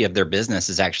majority of their business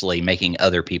is actually making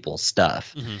other people's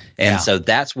stuff. And so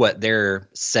that's what they're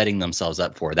setting themselves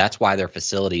up for. That's why their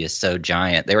facility is so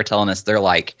giant. They were telling us they're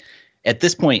like, at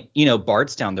this point,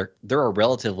 Bardstown, they're a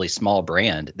relatively small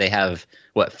brand. They have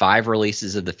 5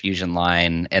 releases of the Fusion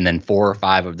line, and then 4 or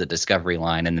 5 of the Discovery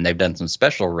line, and then they've done some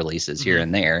special releases here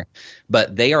and there.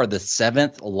 But they are the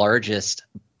 7th largest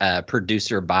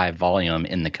producer by volume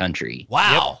in the country.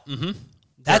 Wow,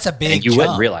 that's a big. And you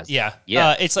wouldn't realize. Yeah.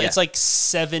 It's like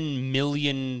 7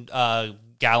 million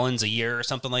gallons a year or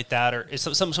something like that, or it's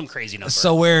some crazy number.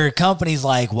 So where companies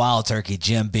like Wild Turkey,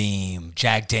 Jim Beam,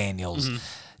 Jack Daniels.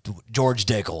 George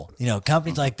Dickel,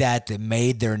 companies like that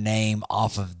made their name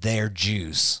off of their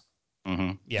juice.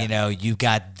 Yeah. You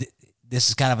got this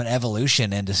is kind of an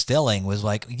evolution in distilling. Was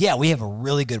like, we have a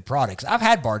really good product. I've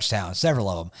had Bardstown, several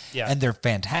of them, and they're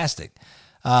fantastic.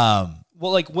 Well,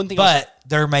 like one thing, but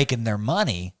they're making their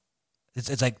money.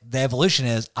 It's like the evolution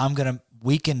is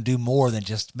we can do more than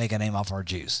just make a name off our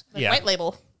juice. Like white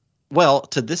label. Well,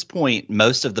 to this point,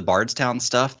 most of the Bardstown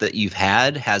stuff that you've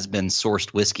had has been sourced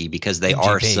whiskey because they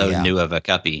are so new of a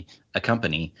company.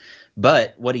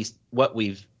 But what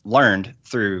we've learned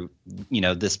through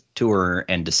this tour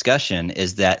and discussion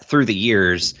is that through the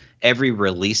years, every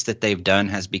release that they've done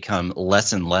has become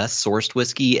less and less sourced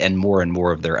whiskey and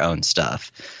more of their own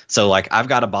stuff. So, like, I've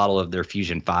got a bottle of their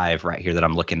Fusion 5 right here that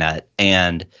I'm looking at,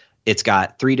 and it's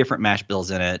got 3 different mash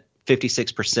bills in it.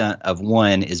 56% of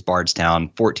one is Bardstown,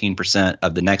 14%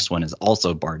 of the next one is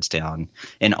also Bardstown,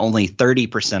 and only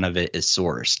 30% of it is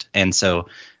sourced. And so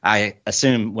I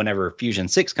assume whenever Fusion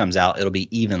 6 comes out, it'll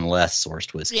be even less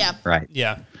sourced whiskey. Yeah. Right.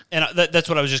 Yeah. And that's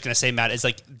what I was just going to say, Matt, is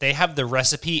like they have the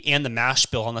recipe and the mash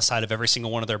bill on the side of every single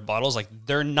one of their bottles. Like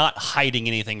they're not hiding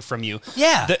anything from you.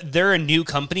 Yeah. They're a new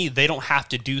company. They don't have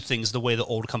to do things the way the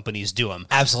old companies do them.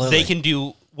 Absolutely. They can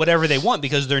do whatever they want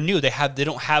because they're new. They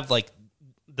don't have like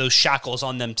those shackles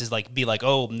on them to like be like,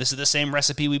 oh, this is the same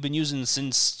recipe we've been using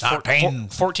since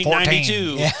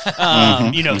 1492.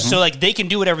 Yeah. So like they can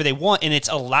do whatever they want, and it's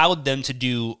allowed them to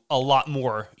do a lot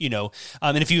more.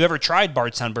 And if you ever tried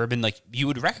Bardstown bourbon, like you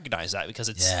would recognize that because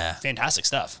it's fantastic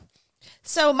stuff.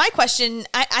 So my question,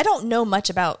 I don't know much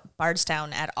about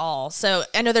Bardstown at all. So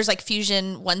I know there's like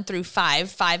Fusion 1 through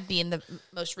 5, 5 being the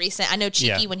most recent. I know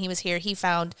Cheeky, when he was here, he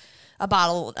found a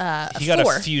bottle of he 4.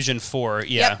 got a Fusion 4,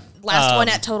 yeah. Yep. Last one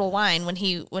at Total Wine when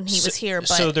he was here. But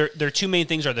so their 2 main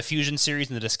things are the Fusion series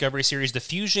and the Discovery series. The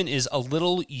Fusion is a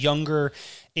little younger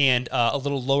and a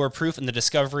little lower proof, and the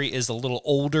Discovery is a little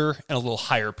older and a little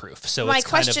higher proof. So my it's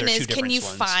kind question of their is, two can you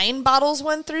ones. find bottles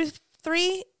 1 through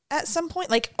 3 at some point?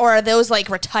 Like, or are those like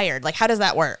retired? Like, how does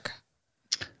that work?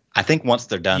 I think once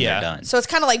they're done, they're done. So it's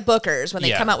kind of like Booker's when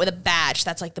they come out with a batch.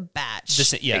 That's like the batch.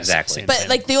 Exactly. But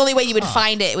like the only way you would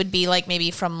find it would be like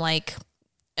maybe from like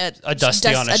a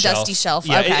dusty on a shelf. Dusty shelf.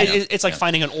 Yeah, okay. it's like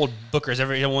finding an old Booker's.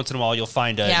 Every once in a while, you'll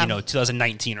find a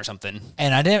 2019 or something.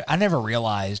 And I never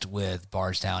realized with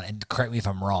Bardstown, and correct me if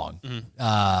I'm wrong,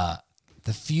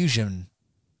 the Fusion,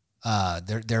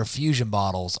 their Fusion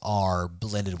bottles are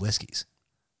blended whiskeys.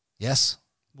 Yes.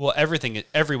 Well,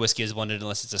 every whiskey is blended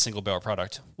unless it's a single barrel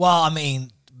product. Well, I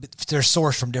mean, they're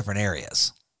sourced from different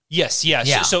areas. Yes, yeah.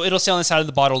 So it'll say on the side of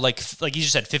the bottle, like you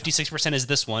just said, 56% is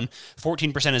this one,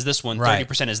 14% is this one,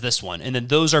 30% is this one, and then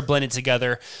those are blended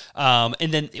together.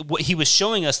 And then what he was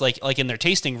showing us, like in their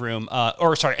tasting room,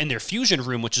 in their Fusion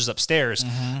room, which is upstairs,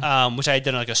 which I had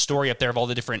done like a story up there of all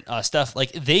the different stuff.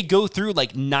 Like they go through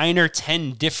like 9 or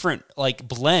 10 different like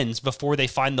blends before they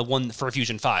find the one for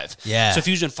Fusion 5. Yeah. So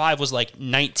Fusion 5 was like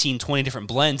 19, 20 different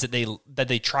blends that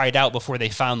they tried out before they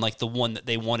found like the one that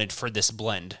they wanted for this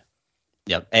blend.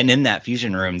 Yep. And in that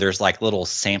Fusion room, there's like little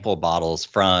sample bottles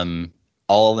from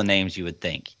all the names you would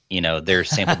think. there's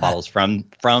sample bottles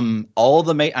from all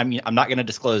the I mean, I'm not going to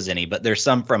disclose any, but there's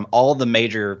some from all the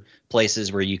major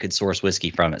places where you could source whiskey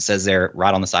from. It says there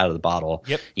right on the side of the bottle.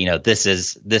 Yep. This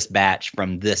is this batch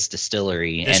from this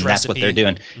distillery, and that's what they're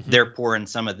doing. They're pouring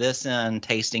some of this in,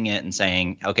 tasting it, and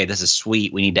saying, okay, this is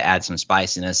sweet. We need to add some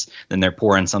spiciness. Then they're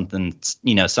pouring something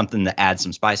that adds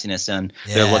some spiciness in.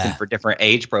 Yeah. They're looking for different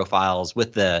age profiles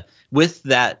with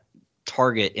that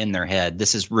target in their head.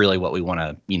 This is really what we want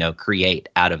to create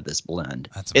out of this blend.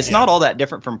 It's not all that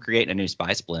different from creating a new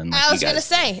spice blend. I was gonna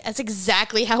say that's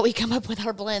exactly how we come up with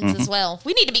our blends as well.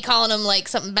 We need to be calling them like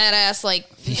something badass, like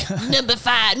number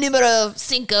 5, numero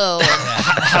 5,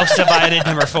 House Divided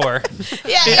number 4.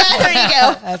 Yeah, there you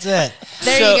go. That's it.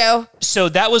 There you go. So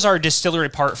that was our distillery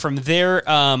part. From there,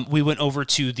 we went over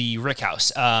to the Rick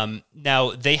House.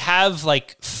 Now they have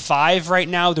like 5 right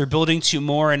now. They're building 2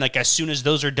 more, and like as soon as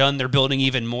those are done, they're building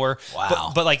even more.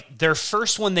 Wow. But like their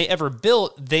first one they ever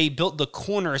built, they built the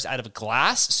corners out of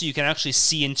glass, so you can actually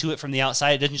see into it from the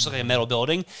outside. It doesn't just look like a metal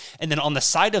building. And then on the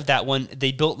side of that one,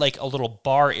 they built like a little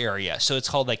bar area. So it's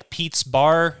called like Pete's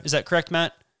Bar. Is that correct,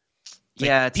 Matt?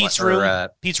 Yeah, it's Pete's Room.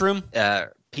 Pete's Room.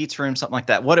 Pete's Room, something like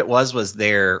that. What it was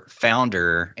their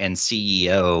founder and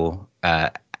CEO.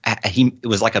 He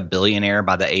was like a billionaire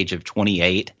by the age of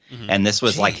 28. And this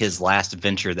was like his last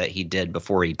venture that he did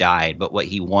before he died. But what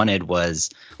he wanted was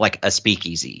like a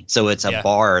speakeasy. So it's a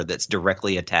bar that's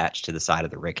directly attached to the side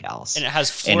of the Rick House. And it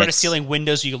has floor-to-ceiling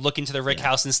windows so you can look into the Rick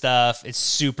House and stuff. It's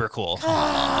super cool.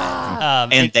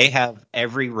 And they have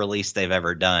every release they've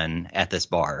ever done at this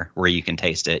bar where you can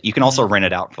taste it. You can also rent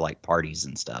it out for like parties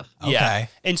and stuff. Okay. Yeah.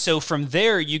 And so from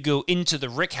there, you go into the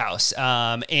Rick House.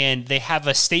 And they have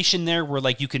a station there where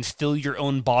like you can fill your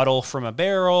own bottle from a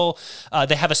barrel.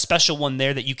 They have a special one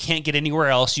there that you can't get anywhere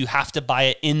else. You have to buy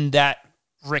it in that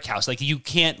Rick House. Like you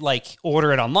can't like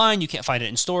order it online. You can't find it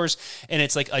in stores. And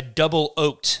it's like a double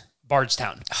oaked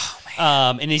Bardstown. Oh,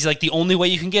 man. And he's like, the only way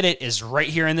you can get it is right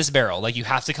here in this barrel. Like you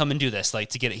have to come and do this, like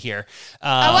to get it here.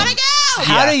 I want to go.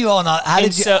 How do you all not?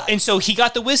 And so he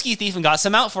got the whiskey thief and got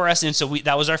some out for us. And so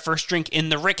that was our first drink in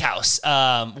the Rick House.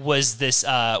 Was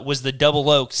the double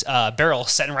oaked barrel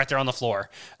sitting right there on the floor,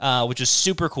 which is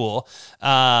super cool.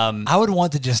 I would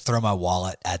want to just throw my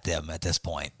wallet at them at this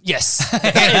point. Yes.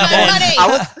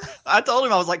 I told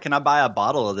him, I was like, can I buy a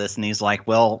bottle of this? And he's like,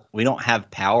 well, we don't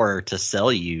have power to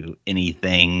sell you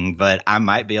anything, but I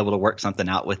might be able to work something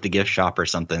out with the gift shop or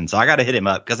something. So I got to hit him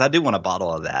up because I do want a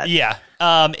bottle of that. Yeah.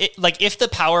 Like if the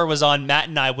power was on, Matt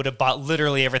and I would have bought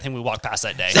literally everything we walked past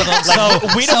that day.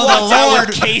 We'd have walked out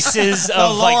with cases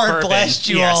of like bourbon. The Lord blessed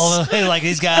you all. Like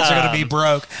these guys are going to be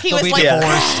broke. He was be like,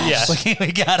 divorced. Yeah.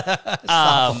 We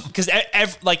gotta because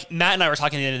like Matt and I were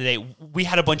talking at the end of the day, we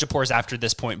had a bunch of pours after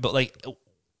this point, but like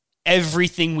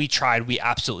everything we tried, we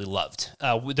absolutely loved.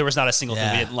 There was not a single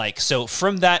thing we didn't like. So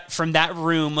from that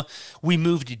room, we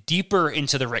moved deeper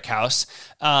into the Rick House,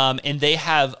 and they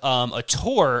have a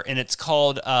tour, and it's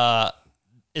called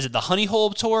is it the Honey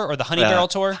Hole tour or the Honey Barrel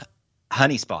tour?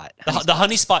 Honey Spot. The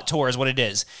Honey Spot tour is what it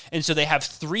is. And so they have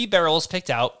 3 barrels picked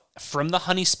out from the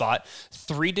Honey Spot,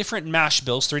 3 different mash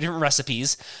bills, 3 different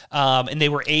recipes, and they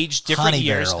were aged different honey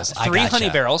years. Barrels. 3 honey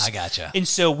barrels. I gotcha. And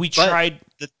so we tried.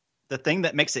 The thing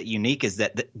that makes it unique is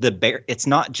that it's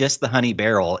not just the honey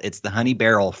barrel, it's the honey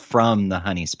barrel from the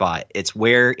Honey Spot. It's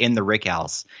where in the Rick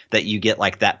House that you get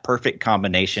like that perfect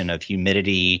combination of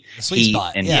humidity, heat,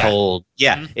 and cold.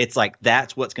 Yeah, it's like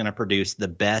that's what's going to produce the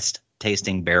best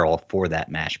tasting barrel for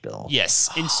that mash bill. Yes.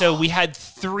 And so we had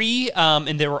 3,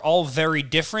 and they were all very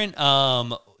different.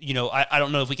 I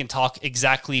don't know if we can talk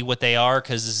exactly what they are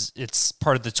because it's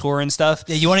part of the tour and stuff.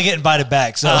 Yeah, you want to get invited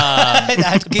back, so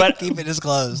keep it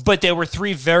disclosed. But there were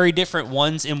 3 very different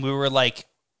ones, and we were like,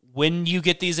 when you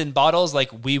get these in bottles,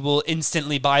 like we will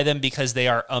instantly buy them because they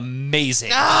are amazing.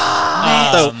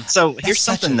 So here's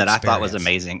something that I thought was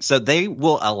amazing. So they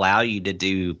will allow you to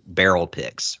do barrel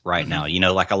picks right now.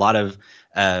 Like a lot of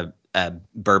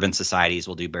bourbon societies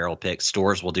will do barrel picks,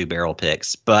 stores will do barrel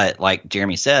picks, but like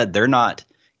Jeremy said, they're not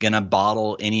going to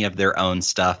bottle any of their own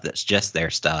stuff that's just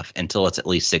their stuff until it's at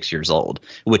least 6 years old,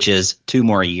 which is 2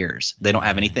 more years. They don't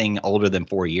have anything older than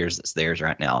 4 years that's theirs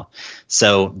right now.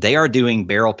 So they are doing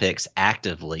barrel picks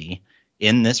actively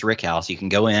in this Rick House. You can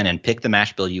go in and pick the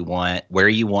mash bill you want, where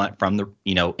you want from the,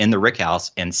 in the Rick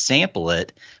House and sample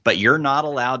it, but you're not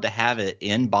allowed to have it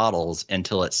in bottles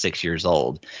until it's 6 years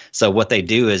old. So what they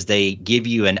do is they give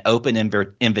you an open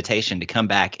invitation to come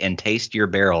back and taste your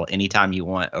barrel anytime you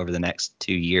want over the next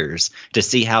 2 years to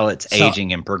see how it's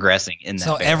aging and progressing in that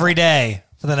barrel. Every day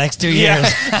for the next 2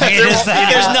 years. There's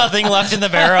nothing left in the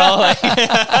barrel.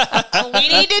 We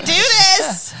need to do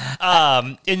this.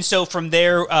 And so from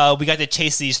there, we got to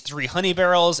chase these 3 honey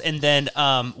barrels, and then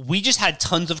we just had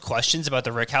tons of questions about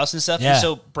the rick house and stuff. Yeah. And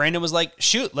so Brandon was like,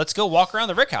 "Shoot, let's go walk around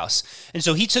the rick house." And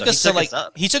so he took us to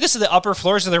the upper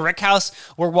floors of the rick house.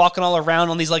 We're walking all around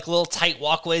on these like little tight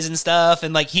walkways and stuff,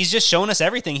 and like he's just showing us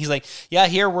everything. He's like, "Yeah,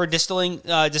 here we're distilling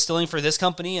for this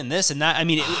company and this and that." I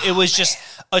mean, it was just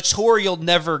a tour you'll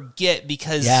never get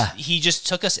because he just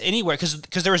took us anywhere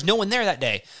because there was no one there that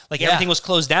day. Like everything was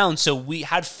closed down, so we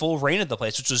had full reign of the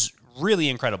place, which was really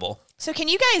incredible. So can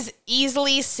you guys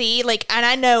easily see, like, and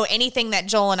I know anything that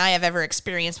Joel and I have ever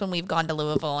experienced when we've gone to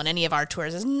Louisville on any of our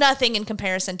tours is nothing in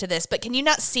comparison to this, but can you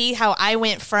not see how I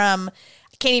went from,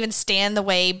 I can't even stand the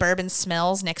way bourbon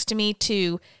smells next to me,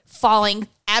 to falling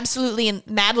absolutely and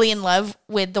madly in love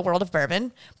with the world of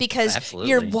bourbon, because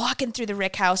you're walking through the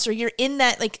rick house, or you're in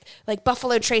that like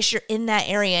Buffalo Trace, you're in that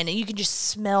area and you can just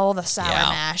smell the sour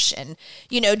mash and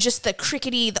just the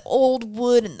crickety, the old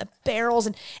wood and the barrels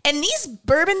and these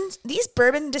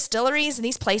bourbon distilleries and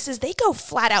these places, they go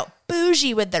flat out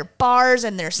bougie with their bars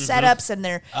and their setups and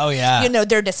their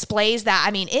their displays. That,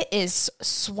 I mean, it is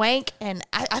swank, and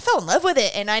I fell in love with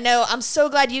it. And I know, I'm so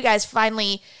glad you guys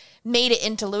finally made it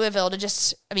into Louisville to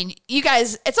just, I mean, you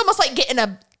guys, it's almost like getting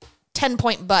a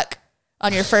 10-point buck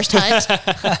on your first hunt.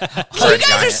 You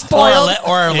guys are spoiled.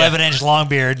 Or an 11-inch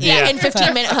Longbeard. Yeah, in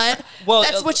 15-minute hunt. Well,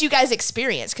 that's what you guys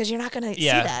experience, because you're not going to see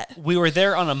that. We were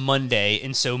there on a Monday,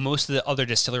 and so most of the other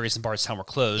distilleries in Bardstown were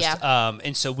closed. Yeah.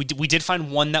 And so we did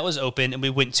find one that was open, and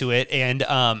we went to it, and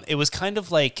it was kind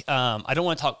of like, I don't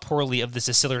want to talk poorly of this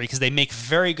distillery because they make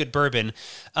very good bourbon,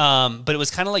 but it was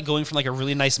kind of like going from like a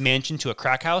really nice mansion to a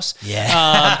crack house.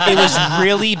 Yeah. It was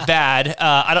really bad.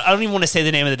 I don't even want to say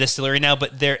the name of the distillery now,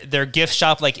 but their gift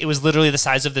shop, like, it was literally the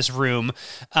size of this room.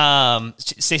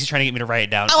 Stacey's trying to get me to write it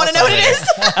down. I want to know what it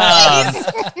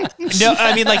is. No,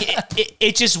 I mean, like,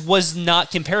 it just was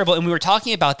not comparable. And we were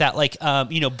talking about that, like,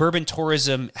 bourbon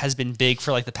tourism has been big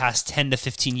for like the past 10 to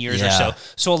 15 years or so.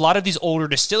 So a lot of these older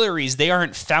distilleries, they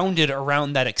aren't founded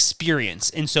around that experience.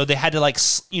 And so they had to, like,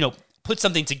 put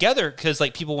something together because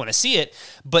like people want to see it,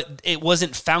 but it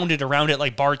wasn't founded around it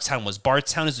like Bardstown was.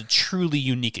 Bardstown is a truly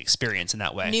unique experience in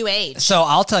that way. New age. So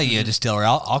I'll tell you a distillery.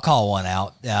 I'll call one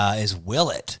out. Is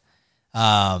Willett.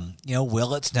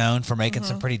 Willett's known for making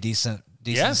some pretty decent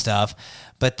stuff,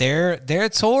 but their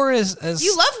tour is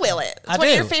you love Willett. It's one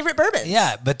of your favorite bourbons.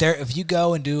 Yeah, but if you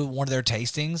go and do one of their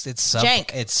tastings, it's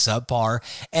subpar,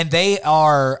 and they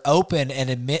are open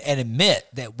and admit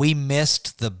that we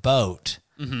missed the boat.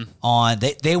 On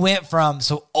they went from,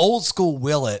 so old school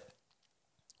Willett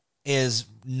is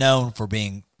known for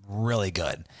being really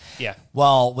good. Yeah.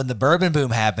 Well, when the bourbon boom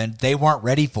happened, they weren't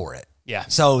ready for it. Yeah.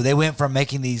 So they went from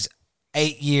making these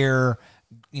 8-year,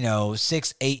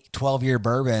 6, 8, 12-year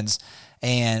bourbons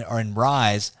or in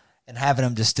rye and having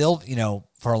them distilled,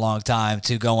 for a long time,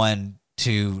 to going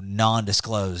to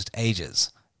non-disclosed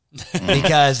ages.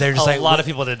 Because they're just a lot of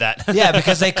people did that. Yeah,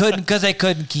 because they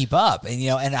couldn't keep up,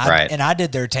 and I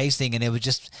did their tasting, and it was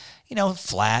just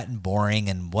flat and boring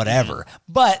and whatever.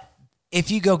 But if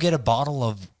you go get a bottle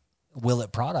of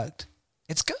Willett product,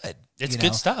 it's good. It's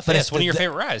good stuff. But it's one of your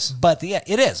favorite ryes. But it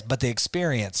is. But the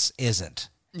experience isn't.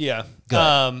 Yeah.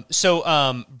 Good.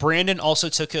 So Brandon also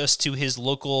took us to his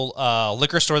local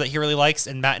liquor store that he really likes,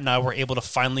 and Matt and I were able to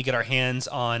finally get our hands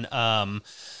on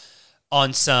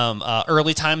some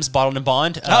Early Times Bottled and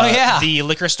Bond. The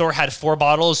liquor store had 4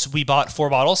 bottles. We bought 4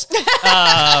 bottles.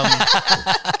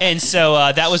 And so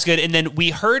that was good. And then we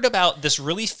heard about this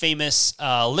really famous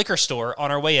liquor store on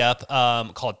our way up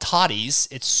called Toddy's.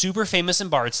 It's super famous in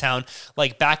Bardstown.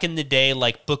 Like back in the day,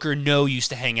 like Booker No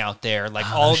used to hang out there.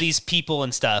 Like all these people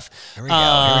and stuff. Here we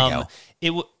go.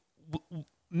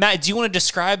 Matt, do you want to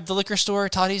describe the liquor store,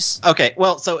 Toddy's? Okay,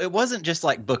 well, so it wasn't just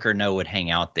like Booker No would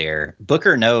hang out there.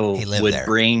 Booker No would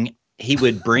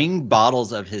bring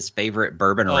bottles of his favorite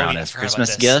bourbon around as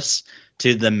Christmas gifts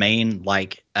to the main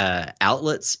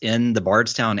outlets in the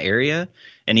Bardstown area,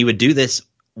 and he would do this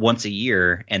once a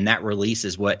year, and that release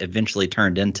is what eventually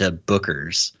turned into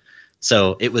Booker's.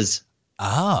 So it was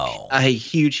a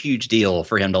huge deal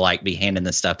for him to be handing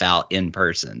this stuff out in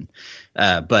person.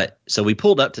 But so we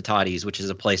pulled up to Toddy's, which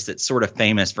is a place that's sort of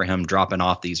famous for him dropping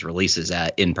off these releases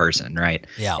in person, right?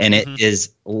 Yeah. And it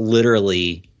is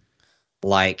literally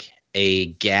like a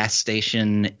gas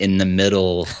station in the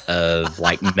middle of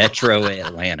Metro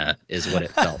Atlanta is what it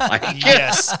felt like.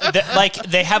 Yes.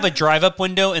 They have a drive-up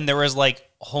window, and there was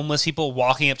homeless people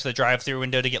walking up to the drive-through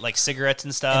window to get cigarettes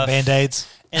and stuff. And Band-Aids.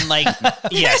 And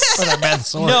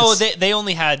yes. No, they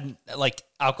only had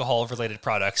alcohol related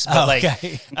products,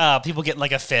 but people getting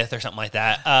a fifth or something like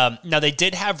that. Now they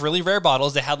did have really rare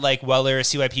bottles. They had Weller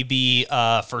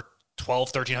CYPB for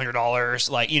 $1,200-$1,300,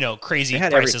 like, crazy They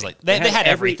had prices. everything. Like they had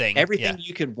everything. Everything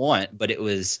you could want, but it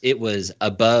was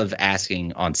above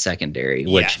asking on secondary,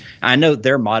 which I know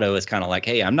their motto is kind of like,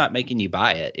 hey, I'm not making you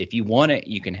buy it. If you want it,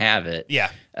 you can have it.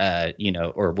 Yeah.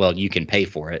 You can pay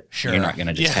for it. Sure. You're not going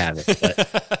to just have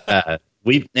it.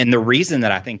 But and the reason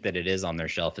that I think that it is on their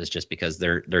shelf is just because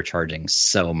they're charging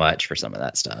so much for some of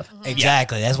that stuff.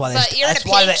 Exactly. That's why. But you're in a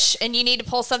pinch and you need to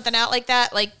pull something out like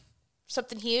that, like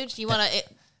something huge. You want to.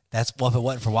 That's if it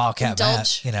wasn't for Wildcat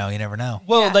Indulge. Matt, you never know.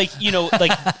 Well,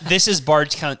 this is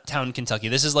Bardstown, Kentucky.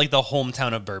 This is like the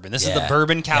hometown of bourbon. This is the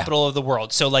bourbon capital of the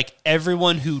world. So like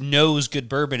everyone who knows good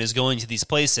bourbon is going to these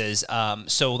places.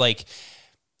 So like,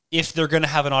 if they're going to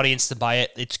have an audience to buy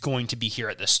it, it's going to be here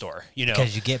at this store,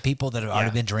 Because you get people that have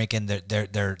already been drinking.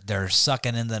 They're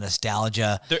sucking in the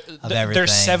nostalgia of everything.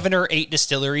 There's 7 or 8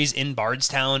 distilleries in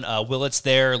Bardstown. Willett's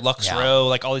there, Lux Row,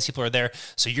 like all these people are there.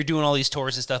 So you're doing all these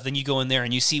tours and stuff. Then you go in there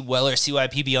and you see Weller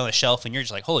CYPB on the shelf, and you're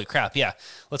just like, holy crap, yeah,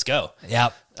 let's go.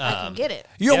 Yep. I can get it.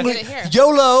 YOLO. Get it here.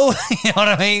 YOLO. You know what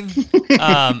I mean?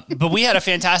 But we had a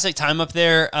fantastic time up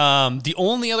there. The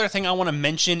only other thing I want to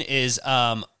mention is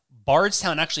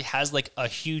Bardstown actually has like a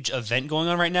huge event going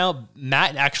on right now.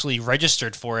 Matt actually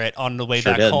registered for it on the way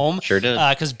back home. Sure did.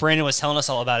 Because Brandon was telling us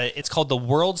all about it. It's called the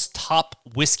World's Top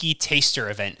Whiskey Taster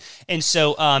Event. And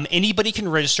so anybody can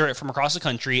register it from across the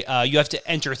country. You have to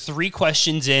enter 3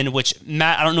 questions in, which,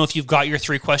 Matt, I don't know if you've got your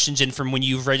 3 questions in from when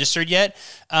you've registered yet.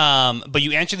 But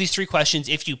you answer these 3 questions.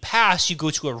 If you pass, you go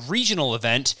to a regional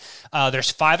event. There's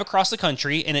 5 across the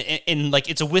country, and like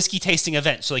it's a whiskey tasting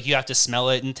event. So like you have to smell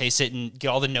it and taste it and get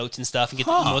all the notes and stuff and get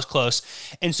the most close.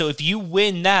 And so if you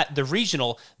win the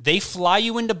regional, they fly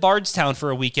you into Bardstown for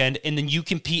a weekend, and then you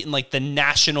compete in like the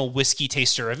national whiskey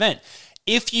taster event.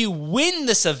 If you win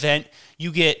this event,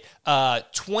 you get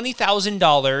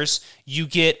 $20,000. You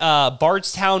get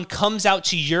Bardstown comes out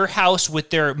to your house with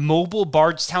their mobile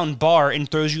Bardstown bar and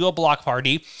throws you a block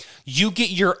party. You get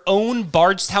your own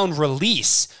Bardstown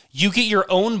release. You get your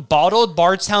own bottled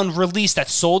Bardstown release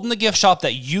that's sold in the gift shop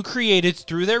that you created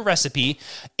through their recipe,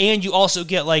 and you also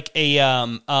get like a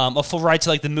full ride to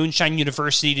like the Moonshine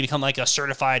University to become like a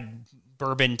certified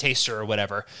bourbon taster or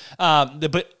whatever.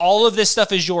 But all of this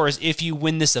stuff is yours if you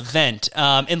win this event.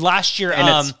 And last year,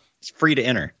 it's free to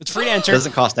enter. It's free to enter. It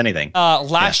doesn't cost anything.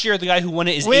 Last year, the guy who won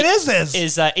it is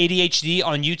ADHD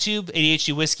on YouTube,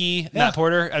 ADHD Whiskey, Matt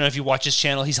Porter. I don't know if you watch his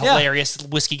channel. He's hilarious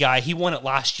whiskey guy. He won it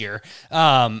last year.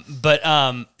 But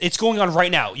it's going on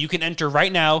right now. You can enter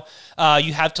right now.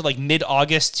 You have to like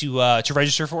mid-August to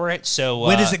register for it. So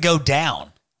when does it go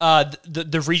down?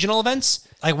 The regional events.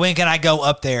 Like when can I go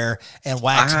up there and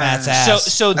wax Matt's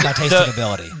ass? So my tasting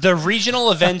ability. The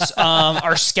regional events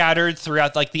are scattered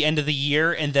throughout like the end of the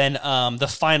year, and then the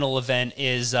final event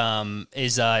is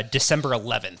December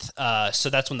 11th. So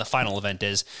that's when the final event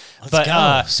is. Let's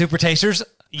go. Super Tasters.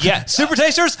 Yeah. Super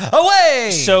Tasters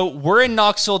away. So we're in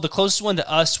Knoxville. The closest one to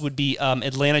us would be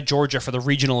Atlanta, Georgia for the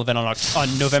regional event on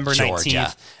November 19th. You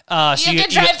have to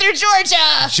drive through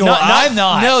Georgia. Sure, I'm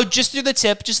not. No, just through the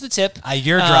tip. Just the tip.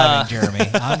 You're driving, Jeremy.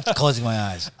 I'm closing my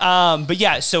eyes. But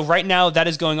yeah, so right now that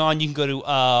is going on. You can go to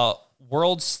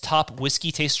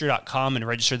worldstopwhiskeytaster.com and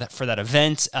register for that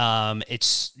event.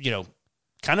 It's,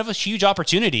 kind of a huge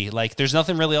opportunity. Like there's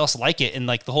nothing really else like it in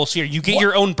like the whole sphere. You get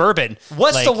your own bourbon.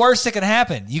 What's the worst that can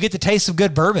happen? You get to taste some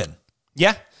good bourbon.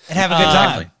 Yeah. And have a good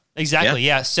time. Exactly.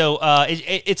 Yeah. So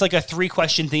it's like a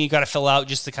 3-question thing you got to fill out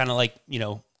just to kind of like,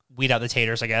 weed out the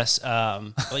taters, I guess.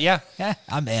 But yeah. Yeah,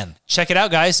 I'm in. Check it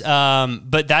out, guys.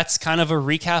 But that's kind of a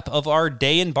recap of our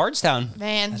day in Bardstown.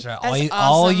 Man, that's right. That's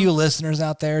all you listeners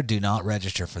out there, do not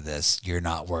register for this. You're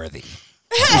not worthy.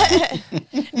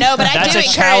 No, but that's a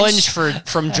challenge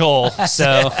from Joel.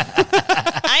 So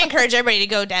I encourage everybody to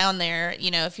go down there.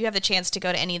 If you have the chance to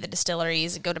go to any of the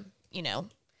distilleries, go to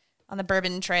on the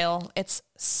Bourbon Trail. It's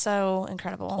so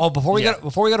incredible. Well, before we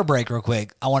go to break, real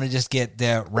quick, I want to just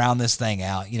round this thing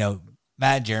out.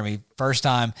 Matt and Jeremy, first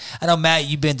time. I know Matt,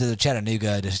 you've been to the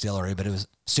Chattanooga distillery, but it was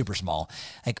super small.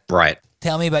 Like, right.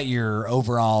 Tell me about your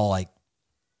overall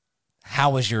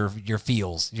how was your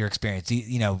feels, your experience?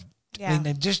 I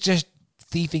mean, just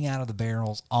thieving out of the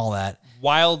barrels, all that.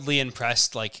 Wildly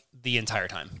impressed, like the entire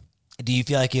time. Do you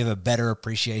feel like you have a better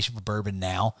appreciation for bourbon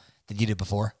now than you did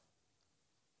before?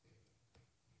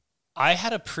 I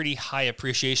had a pretty high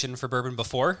appreciation for bourbon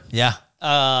before. Yeah.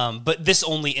 But this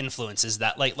only influences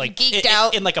that, like geeked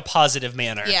out in like a positive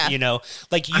manner. Yeah. You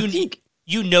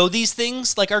know these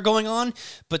things like are going on,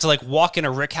 but to like walk in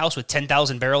a rick house with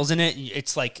 10,000 barrels in it,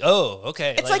 it's like, oh,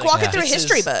 okay. It's like walking through a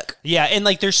history book. Yeah, and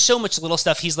like there's so much little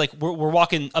stuff. He's like, we're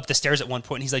walking up the stairs at one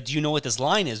point, and he's like, do you know what this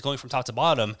line is going from top to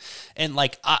bottom? And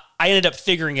like I I ended up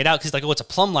figuring it out because like, oh, it's a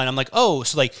plumb line. I'm like, oh,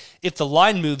 so like if the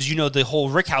line moves, you know, the whole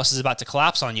rick house is about to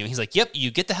collapse on you. And he's like, yep, you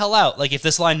get the hell out. Like if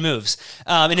this line moves,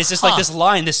 and it's just like this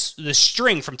line, this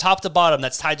string from top to bottom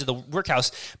that's tied to the rick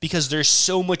house because there's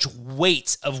so much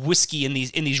weight of whiskey in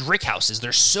these rick houses.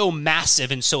 They're so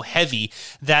massive and so heavy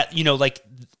that, you know, like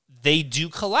they do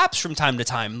collapse from time to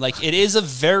time. Like it is a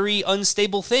very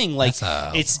unstable thing. Like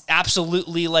it's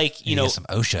absolutely like, you know, some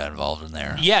OSHA involved in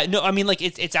there. Yeah, no, I mean like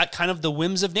it's at kind of the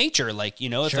whims of nature. Like, you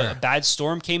know, if a bad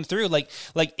storm came through, like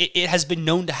it has been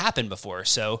known to happen before.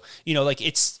 So, you know, like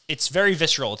it's very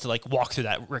visceral to like walk through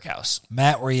that rick house.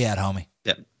 Matt, where you at, homie?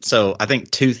 Yeah. So I think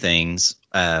two things.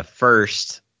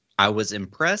 First, I was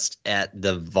impressed at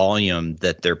the volume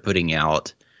that they're putting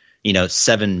out, you know,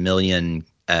 7 million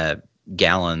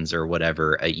gallons or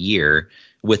whatever a year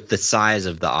with the size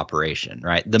of the operation,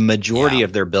 right? The majority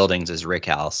of their buildings is rick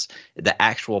house. The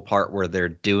actual part where they're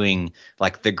doing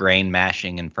like the grain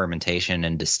mashing and fermentation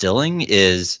and distilling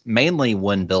is mainly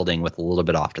one building with a little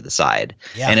bit off to the side.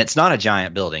 Yeah. And it's not a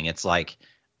giant building. It's like,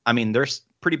 I mean, there's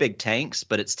pretty big tanks,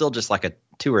 but it's still just like a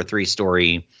 2 or 3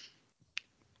 story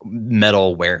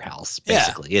metal warehouse,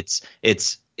 basically. Yeah.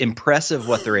 It's impressive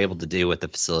what they're able to do with the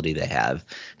facility they have.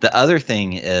 The other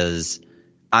thing is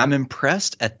I'm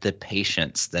impressed at the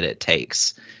patience that it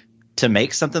takes to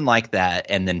make something like that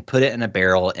and then put it in a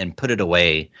barrel and put it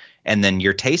away. And then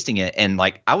you're tasting it. And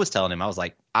like I was telling him, I was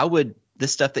like,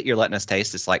 this stuff that you're letting us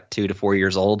taste, it's like 2 to 4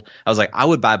 years old. I was like, I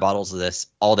would buy bottles of this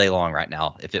all day long right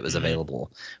now if it was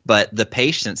available. But the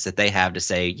patience that they have to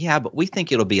say, yeah, but we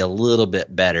think it'll be a little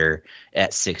bit better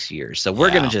at 6 years. So we're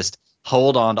going to just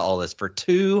hold on to all this for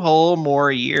 2 whole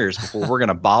more years before we're going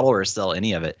to bottle or sell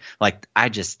any of it. Like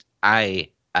that's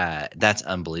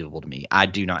unbelievable to me. I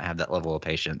do not have that level of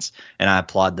patience, and I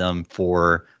applaud them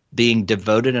for being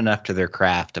devoted enough to their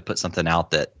craft to put something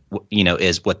out that, you know,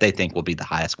 is what they think will be the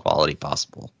highest quality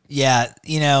possible. Yeah,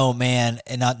 you know, man,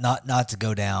 and not to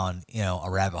go down, you know, a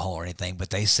rabbit hole or anything,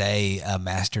 but they say a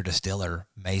master distiller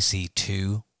may see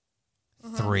 2,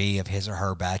 3 of his or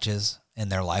her batches in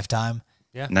their lifetime.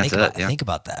 Yeah, and that's it. Think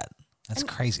about that. That's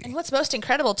crazy. And what's most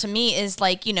incredible to me is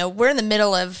like, you know, we're in the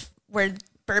middle of where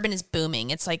bourbon is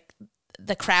booming. It's like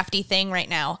the crafty thing right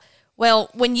now. Well,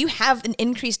 when you have an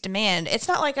increased demand, it's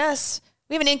not like us.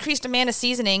 We have an increased demand of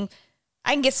seasoning.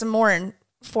 I can get some more in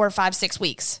 4, 5, 6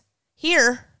 weeks.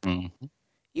 Here,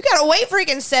 you got to wait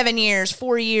freaking 7 years,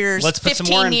 4 years, Let's put 15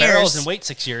 some more in years. barrels and wait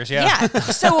 6 years. Yeah.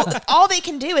 So all they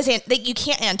can do is you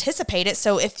can't anticipate it.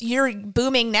 So if you're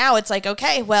booming now, it's like,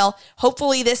 okay, well,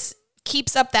 hopefully this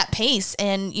keeps up that pace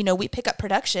and, you know, we pick up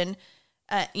production,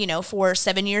 you know, for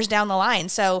 7 years down the line.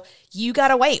 So you got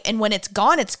to wait. And when it's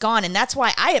gone, it's gone. And that's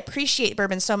why I appreciate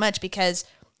bourbon so much, because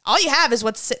all you have is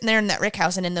what's sitting there in that rick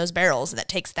house and in those barrels that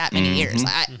takes that many years.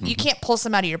 You can't pull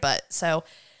some out of your butt. So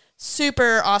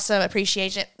super awesome.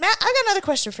 Appreciate it. Matt, I got another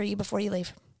question for you before you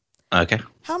leave. Okay.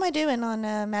 How am I doing on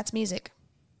Matt's music?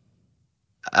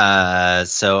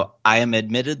 So I am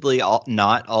admittedly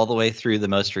not all the way through the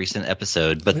most recent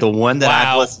episode, but the one that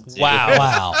I've listened to.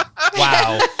 Wow.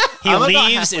 He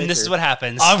leaves, and this is what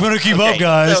happens. I'm going to keep up,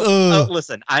 guys. So,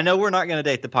 listen, I know we're not going to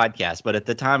date the podcast, but at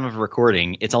the time of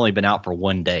recording, it's only been out for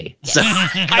 1 day. So,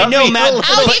 I know, Matt.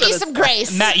 I'll give you some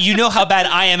grace. Matt, you know how bad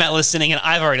I am at listening, and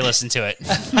I've already listened to it.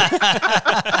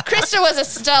 Krista was a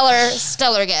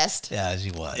stellar guest. Yeah,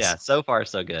 she was. Yeah, so far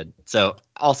so good. So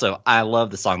also, I love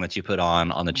the song that you put on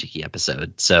the Cheeky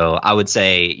episode. So I would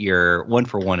say you're 1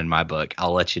 for 1 in my book.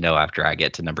 I'll let you know after I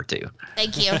get to number 2.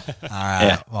 Thank you. All right.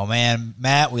 Yeah. Well, man,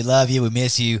 Matt, we love you. We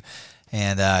miss you.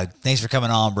 And thanks for coming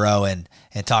on, bro, and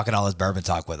talking all this bourbon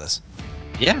talk with us.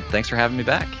 Yeah, thanks for having me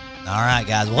back. All right,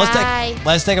 guys. Well,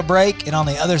 let's take a break. And on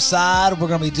the other side, we're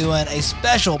going to be doing a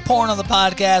special Pouring on the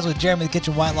Podcast with Jeremy the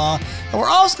Kitchen Whitelaw. And we're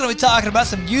also going to be talking about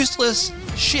some useless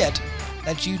shit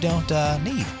that you don't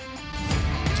need.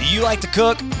 Do you like to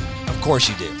cook? Of course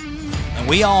you do. And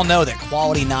we all know that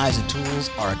quality knives and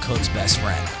tools are a cook's best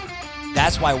friend.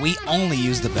 That's why we only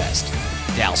use the best,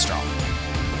 Dalstrong.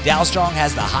 Dalstrong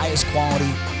has the highest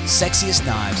quality, sexiest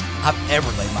knives I've ever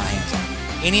laid my hands on.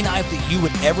 Any knife that you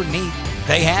would ever need,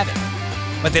 they have it.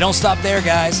 But they don't stop there,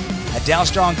 guys. At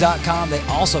Dalstrong.com, they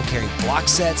also carry block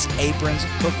sets, aprons,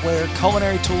 cookware,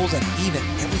 culinary tools, and even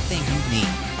everything you need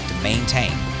to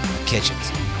maintain a kitchen's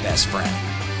best friend.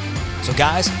 So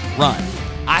guys, run.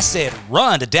 I said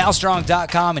run to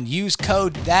Dalstrong.com and use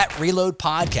code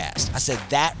ThatReloadPodcast. I said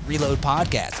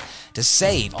ThatReloadPodcast to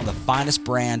save on the finest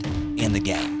brand in the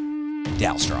game,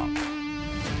 Dalstrong.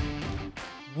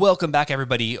 Welcome back,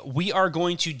 everybody. We are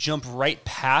going to jump right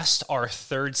past our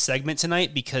third segment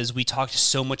tonight because we talked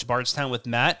so much Bardstown with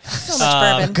Matt. So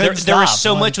much bourbon. There was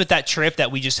so much with that trip that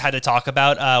we just had to talk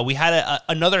about. We had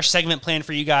another segment planned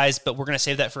for you guys, but we're going to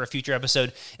save that for a future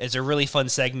episode. It's a really fun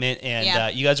segment,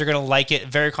 and you guys are going to like it.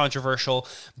 Very controversial,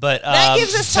 but that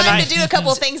gives us time to do a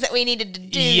couple of things that we needed to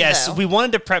do. Yes, we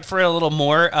wanted to prep for it a little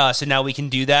more, so now we can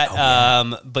do that.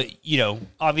 But, you know,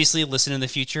 obviously listen in the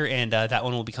future, and that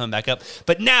one will be coming back up.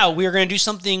 But now we are going to do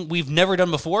something we've never done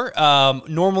before.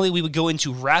 Normally, we would go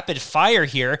into rapid fire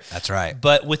here. That's right.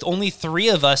 But with only 3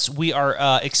 of us, we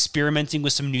are experimenting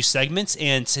with some new segments.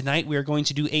 And tonight, we are going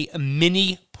to do a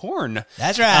mini porn.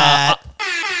 That's right.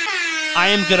 I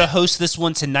am going to host this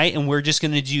one tonight, and we're just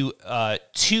going to do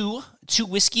two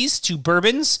whiskeys, 2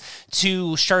 bourbons,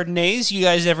 2 Chardonnays. You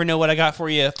guys never know what I got for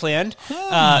you planned.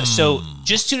 So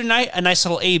just 2 tonight, a nice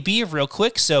little A-B real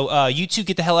quick. So you 2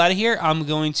 get the hell out of here. I'm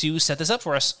going to set this up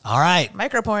for us. All right.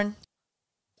 Microporn.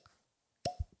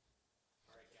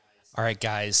 All right,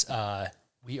 guys. I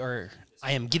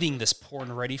am getting this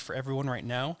porn ready for everyone right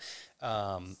now.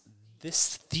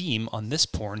 This theme on this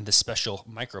porn, this special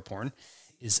micro porn,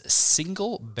 is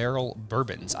single barrel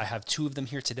bourbons. I have 2 of them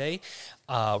here today.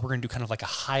 We're going to do kind of like a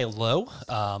high-low,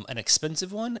 an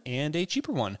expensive one, and a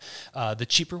cheaper one. The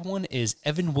cheaper one is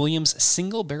Evan Williams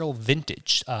Single Barrel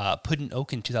Vintage, put in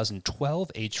oak in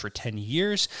 2012, aged for 10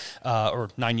 years, or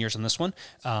 9 years on this one.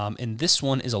 And this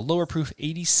one is a lower proof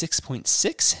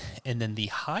 86.6, and then the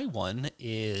high one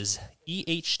is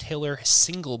E.H. Taylor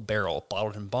Single Barrel,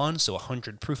 bottled in bond, so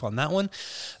 100 proof on that one.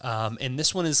 And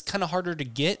this one is kind of harder to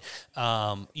get.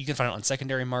 You can find it on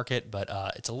secondary market, but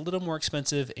it's a little more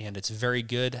expensive, and it's very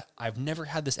good. I've never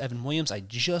had this Evan Williams. I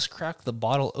just cracked the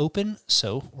bottle open,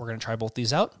 so we're going to try both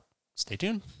these out. Stay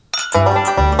tuned.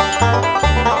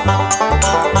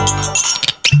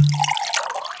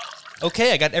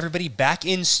 Okay, I got everybody back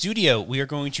in studio. We are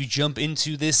going to jump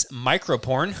into this micro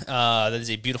porn. That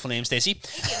is a beautiful name, Stacy.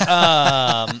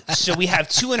 So we have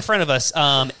 2 in front of us,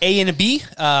 A and a B,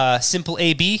 simple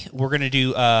A-B. We're going to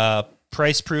do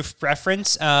price proof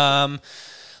preference.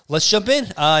 Let's jump in.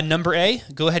 Number A,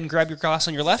 go ahead and grab your glass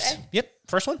on your left. Okay. Yep,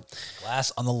 first one.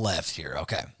 Glass on the left here.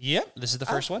 Okay. Yep, this is the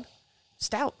first one.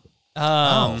 Stout.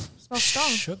 Smells strong.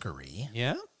 Sugary.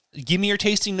 Yeah. Give me your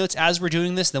tasting notes as we're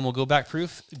doing this, then we'll go back through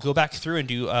and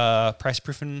do price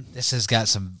proof. And this has got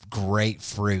some great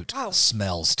fruit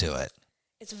smells to it.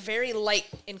 It's very light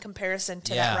in comparison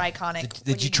to that Ryconic.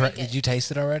 Did you try? Did you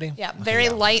taste it already? Yeah, very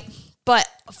light, but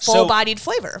full-bodied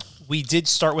flavor. We did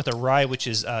start with a rye, which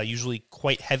is usually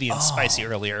quite heavy and spicy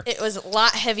earlier. It was a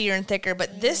lot heavier and thicker,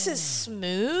 but this is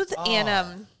smooth and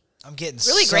I'm getting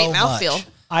really so great much. mouthfeel.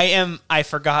 I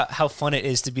forgot how fun it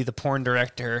is to be the porn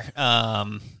director.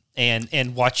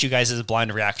 And watch you guys'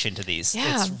 blind reaction to these.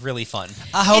 Yeah. It's really fun.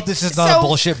 I hope this is not a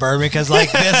bullshit bourbon because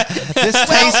like this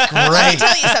tastes great. Let me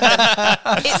tell you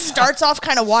something. It starts off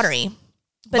kind of watery,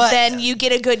 but then you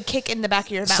get a good kick in the back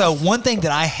of your mouth. So one thing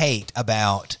that I hate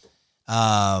about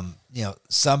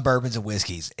some bourbons and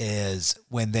whiskeys is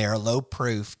when they're low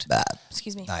proofed.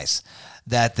 Excuse me. Nice.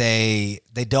 That they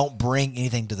don't bring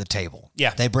anything to the table.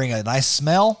 Yeah. They bring a nice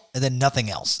smell and then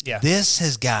nothing else. Yeah. This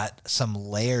has got some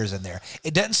layers in there.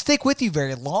 It doesn't stick with you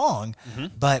very long,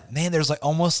 but man, there's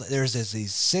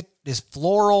this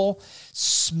floral,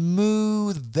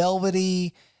 smooth,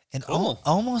 velvety, and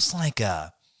almost like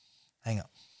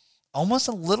almost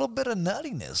a little bit of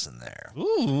nuttiness in there.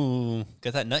 Ooh,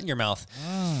 got that nut in your mouth.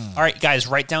 All right, guys,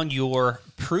 write down your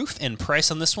proof and price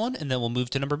on this one, and then we'll move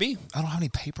to number B. I don't have any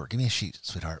paper. Give me a sheet,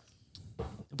 sweetheart.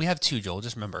 We have 2, Joel.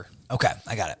 Just remember. Okay,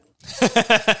 I got it.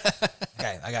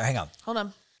 Hang on. Hold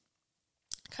on.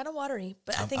 Kind of watery,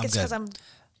 but I think it's because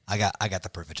I got the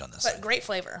proofage on this. But great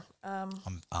flavor. I'm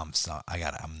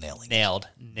nailing it.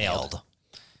 Nailed.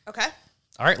 Okay.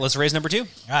 All right, let's raise number 2. All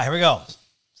right, here we go.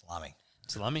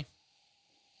 Salami.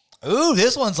 Ooh,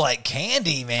 this one's like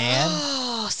candy, man.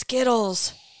 Oh,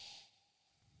 Skittles.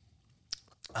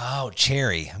 Oh,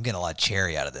 cherry. I'm getting a lot of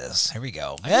cherry out of this. Here we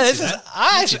go. Yeah,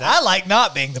 I like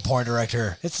not being the porn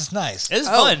director. This is nice. It's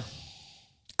fun.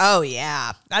 Oh,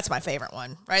 yeah. That's my favorite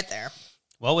one right there.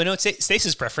 Well, we know it's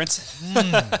Stace's preference.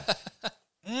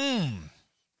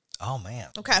 Oh, man.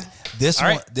 Okay. This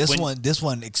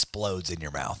one explodes in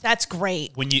your mouth. That's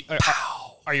great. When you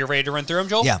are you ready to run through them,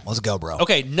 Joel? Yeah, let's go, bro.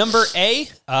 Okay, number A,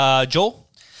 Joel,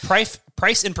 price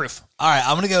and proof. All right,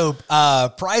 I'm going to go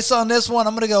price on this one.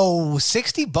 I'm going to go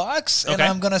 $60, and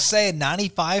I'm going to say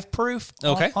 95 proof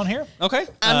on here. Okay.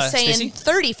 I'm saying Stacey?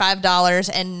 $35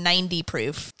 and 90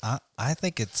 proof. I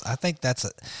think that's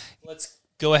it. Let's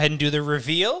go ahead and do the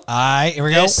reveal. All right, here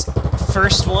we This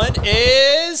first one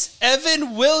is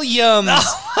Evan Williams.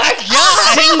 Oh my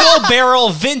God. Single barrel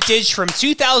vintage from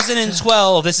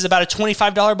 2012. This is about a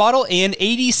 $25 bottle and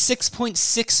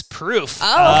 86.6 proof.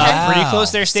 Oh, okay. Pretty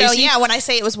close there, Stacey. So yeah, when I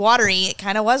say it was watery, it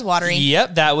kind of was watery.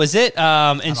 Yep, that was it.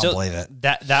 And I don't so believe it.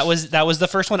 that was the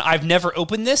first one. I've never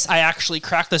opened this. I actually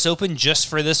cracked this open just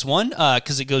for this one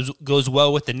because it goes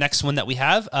well with the next one that we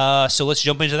have. So let's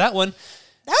jump into that one.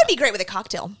 That would be great with a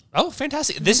cocktail. Oh,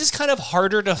 fantastic. This is kind of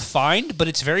harder to find, but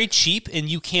it's very cheap, and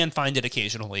you can find it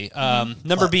occasionally.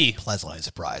 Number B. Pleasantly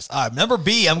surprised. All right, number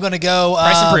B, I'm going to go...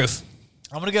 Price and proof.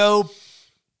 I'm going to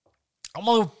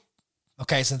go...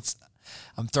 Okay, since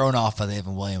I'm thrown off by the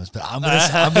Evan Williams, but I'm gonna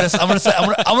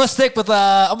stick with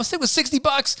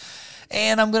 $60,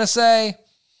 and I'm gonna say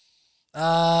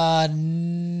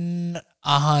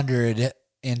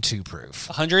 102 proof.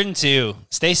 102.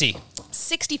 Stacey.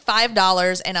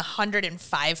 $65 and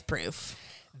 105 proof.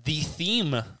 The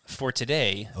theme for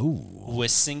today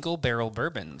was single barrel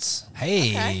bourbons.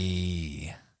 Hey.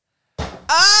 Okay.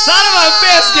 Son of a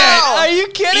biscuit! Are you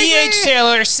kidding me? E.H.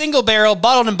 Taylor, single barrel,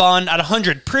 bottled and bond at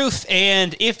 100 proof.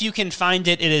 And if you can find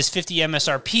it, it is 50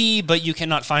 MSRP, but you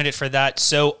cannot find it for that.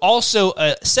 So also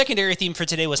a secondary theme for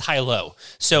today was high-low.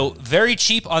 So very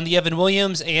cheap on the Evan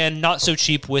Williams and not so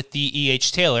cheap with the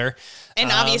E.H. Taylor.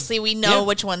 And obviously we know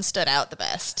which one stood out the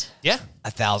best. Yeah.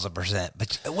 1,000%.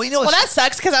 But well, that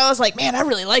sucks because I was like, man, I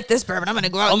really like this bourbon. I'm going to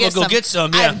go out and get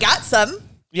some. Yeah. I've got some.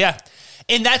 Yeah.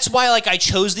 And that's why, like, I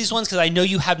chose these ones because I know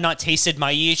you have not tasted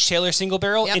my E.H. Taylor single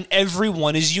barrel, and every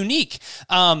one is unique.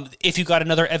 If you got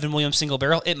another Evan Williams single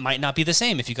barrel, it might not be the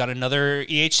same. If you got another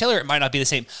E.H. Taylor, it might not be the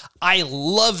same. I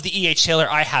love the E.H. Taylor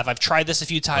I have. I've tried this a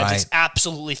few times. Right. It's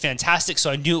absolutely fantastic, so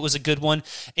I knew it was a good one.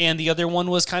 And the other one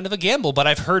was kind of a gamble, but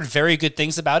I've heard very good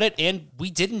things about it, and we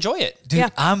did enjoy it.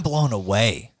 Dude, I'm blown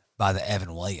away by the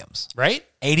Evan Williams. Right?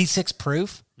 86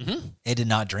 proof. It did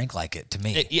not drink like it to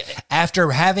me. Yeah.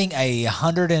 After having a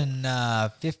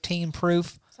 115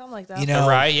 proof, Something like that. you know,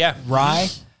 Rye.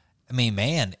 I mean,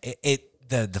 man,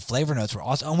 the flavor notes were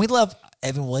awesome, and we love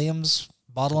Evan Williams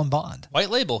bottle and bond. White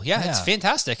label. Yeah, it's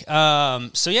fantastic.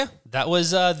 So yeah, that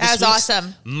was this week's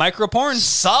awesome. Micro porn.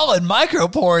 Solid micro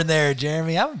pour in there,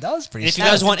 Jeremy. That was pretty. If you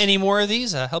guys want any more of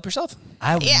these, help yourself.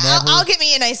 I would never. I'll get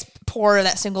me a nice pour of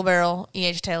that single barrel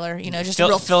E.H. Taylor. You know, just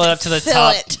Fill it up to the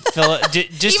top. Fill it.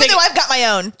 Just Even though I've got my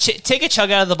own. Take a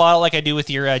chug out of the bottle like I do with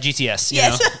your GTS. You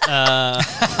know?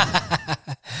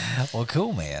 Well,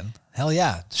 cool, man. Hell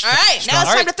yeah. All right, now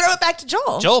it's time to throw it back to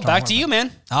Joel. Joel, back to you, man.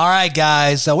 All right,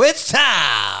 guys. So it's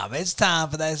time. It's time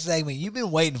for that segment you've been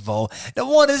waiting for. The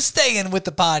one that's staying with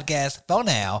the podcast for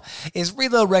now is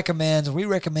Reload Recommends. We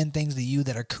recommend things to you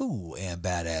that are cool and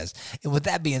badass. And with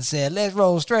that being said, let's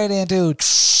roll straight into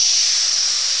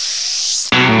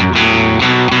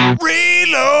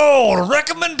Reload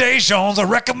Recommendations.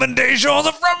 Recommendations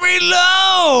from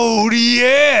Reload.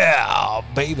 Yeah,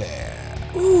 baby.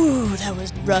 Ooh, that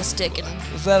was rustic and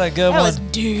Was that a good one? that was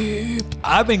deep.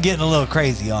 I've been getting a little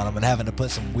crazy on them and having to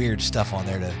put some weird stuff on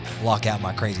there to block out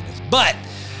my craziness. But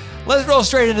let's roll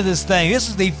straight into this thing. This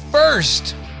is the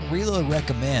first Reload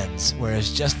Recommends, where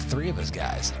it's just the three of us,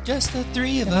 guys. Just the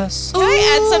three of us. Can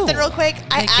I add something real quick?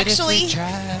 Just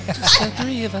the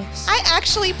three of us. I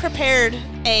actually prepared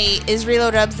a is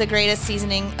Reload Rubs the greatest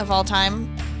seasoning of all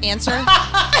time answer.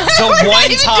 The one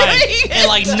time in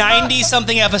like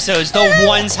 90-something episodes, the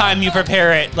one time you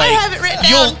prepare it, like I have it written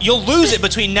down. you'll lose it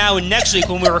between now and next week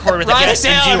when we record with the guests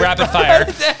and do rapid fire.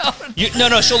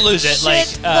 No, she'll lose it. Like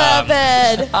Shit the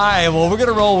bed. All right, well, we're going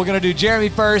to roll. We're going to do Jeremy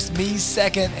first, me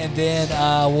second, and then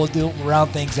we'll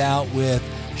round things out with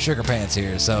Sugar Pants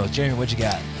here. So, Jeremy, what you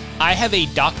got? I have a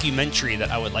documentary that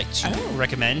I would like to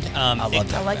recommend. I love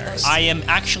that. I like those. I am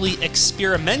actually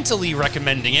experimentally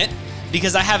recommending it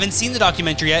because I haven't seen the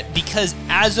documentary yet, because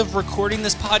as of recording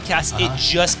this podcast, it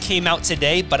just came out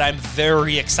today, but I'm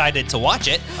very excited to watch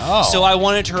it. Oh. So I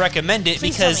wanted to recommend it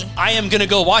Please because tell me. I am going to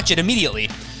go watch it immediately.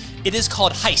 It is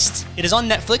called Heist. It is on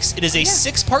Netflix. It is a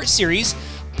 6-part series.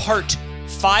 Part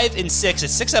 5 and 6,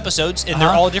 it's 6 episodes, and they're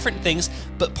all different things,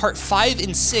 but part 5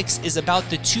 and 6 is about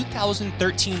the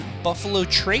 2013 Buffalo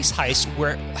Trace heist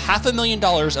where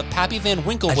 $500,000 of Pappy Van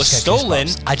Winkle was stolen.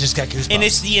 I just got goosebumps. And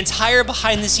it's the entire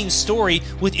behind-the-scenes story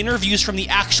with interviews from the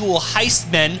actual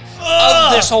heist men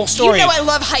of this whole story. You know I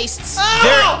love heists.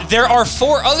 There are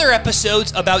 4 other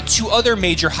episodes about 2 other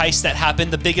major heists that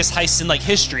happened, the biggest heists in like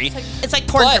history. It's like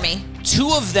porn But for me.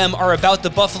 2 of them are about the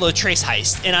Buffalo Trace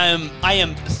heist, and I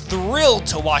am thrilled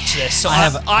to watch this. So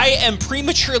I am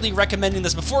prematurely recommending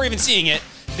this before even seeing it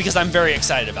because I'm very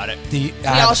excited about it. We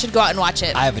all should go out and watch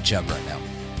it. I have a chub right now.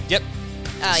 Yep.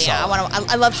 yeah,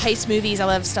 I love heist movies. I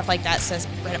love stuff like that. So it's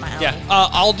right at my alley. Yeah,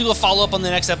 I'll do a follow-up on the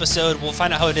next episode. We'll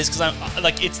find out how it is because I'm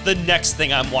like it's the next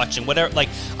thing I'm watching. Whatever, like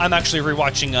I'm actually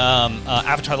rewatching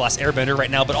Avatar: The Last Airbender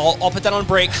right now, but I'll put that on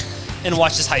break and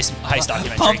watch this heist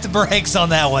documentary. Pump the brakes on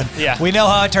that one. Yeah, we know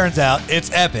how it turns out.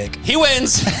 It's epic. He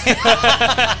wins.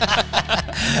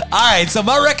 All right, so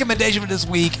my recommendation for this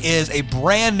week is a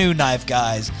brand new knife,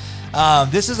 guys.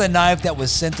 This is a knife that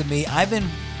was sent to me. I've been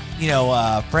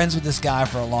friends with this guy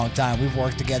for a long time. We've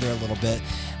worked together a little bit,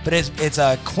 but it's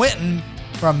Quentin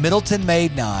from Middleton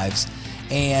Made Knives,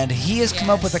 and he has come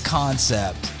up with a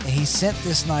concept. He sent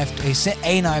this knife. He sent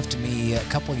a knife to me a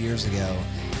couple years ago,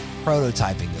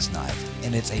 prototyping this knife,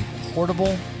 and it's a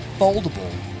portable,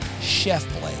 foldable chef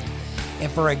blade.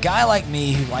 And for a guy like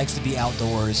me who likes to be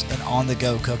outdoors and on the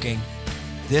go cooking,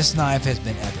 this knife has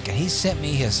been epic. And he sent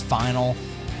me his final.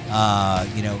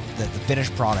 The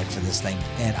finished product for this thing,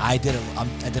 and I did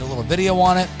a little video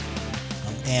on it,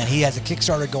 and he has a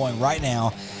Kickstarter going right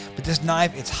now. But this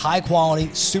knife, it's high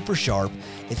quality, super sharp.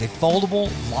 It's a foldable,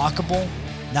 lockable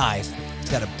knife.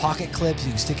 It's got a pocket clip so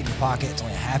you can stick it in your pocket. It's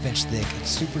only a ½ inch thick. It's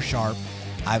super sharp.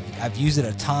 I've used it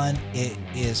a ton. It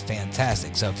is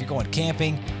fantastic. So if you're going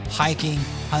camping, hiking,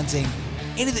 hunting,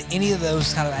 any of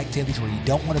those kind of activities where you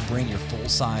don't want to bring your full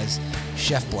size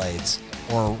chef blades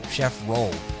or chef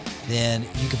roll, then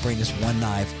you can bring this one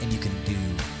knife and you can do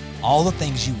all the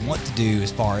things you want to do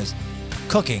as far as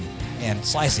cooking and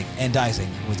slicing and dicing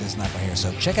with this knife right here.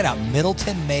 So check it out,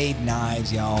 Middleton Made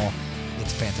Knives, y'all.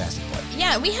 It's a fantastic blade.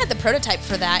 Yeah, we had the prototype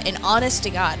for that, and honest to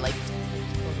God, like,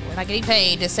 we're not getting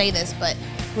paid to say this, but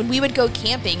when we would go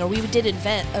camping or we did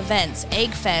events,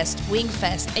 Egg Fest, Wing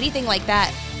Fest, anything like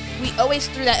that, we always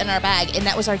threw that in our bag, and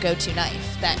that was our go-to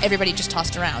knife that everybody just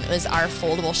tossed around. It was our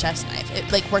foldable chef's knife.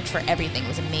 It worked for everything. It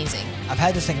was amazing. I've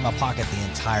had this thing in my pocket the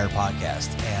entire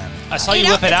podcast, and I saw you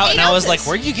whip it out, and I was like,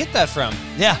 "Where'd you get that from?"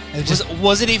 Yeah,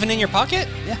 was it even in your pocket?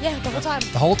 Yeah, the whole time.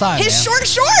 The whole time. His short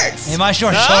shorts. In my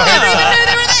short shorts. I never even knew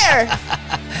they were there.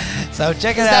 So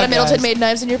check it out. Is that a Middleton guys. Made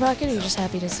Knives in your pocket, or are you just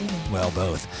happy to see me? Well,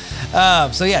 both.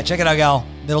 So yeah, check it out, y'all.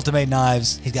 Middleton Made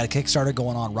Knives. He's got a Kickstarter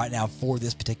going on right now for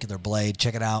this particular blade.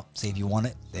 Check it out. See if you want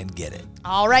it, then get it.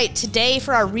 All right, today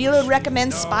for our Reload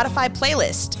Recommends Spotify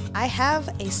playlist, I have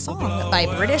a song by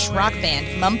British rock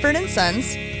band Mumford &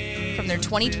 Sons from their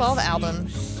 2012 album,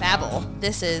 Babel.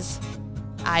 This is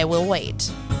I Will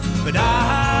Wait. But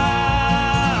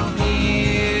I'll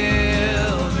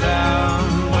kneel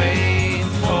down, wait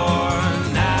for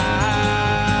now.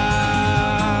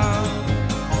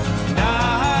 And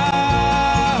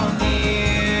I'll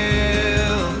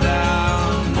kneel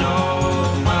down,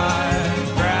 know my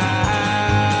ground.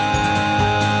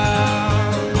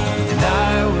 And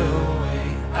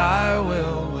I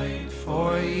will wait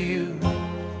for you.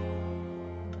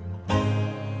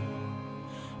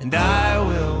 And I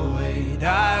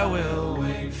will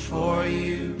wait for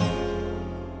you.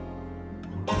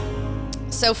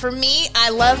 So for me, I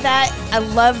love that. I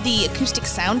love the acoustic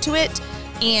sound to it,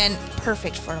 and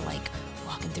perfect for like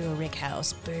walking through a rick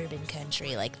house, bourbon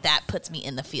country. Like that puts me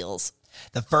in the feels.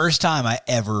 The first time I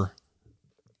ever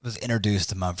was introduced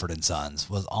to Mumford & Sons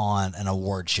was on an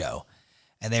award show,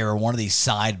 and they were one of these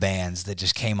side bands that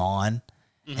just came on,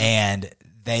 and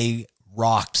they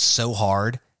rocked so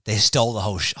hard. They stole the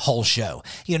whole show.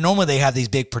 Normally they have these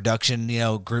big production,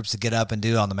 groups that get up and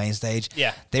do it on the main stage.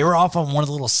 Yeah. They were off on one of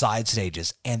the little side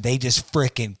stages, and they just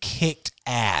freaking kicked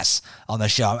ass on the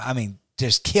show. I mean,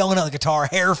 just killing it on the guitar,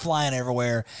 hair flying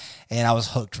everywhere, and I was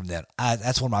hooked from them.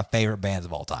 That's one of my favorite bands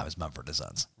of all time is Mumford &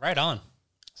 Sons. Right on.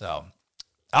 So,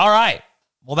 all right.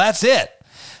 Well, that's it.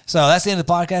 So that's the end of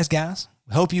the podcast, guys.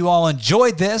 Hope you all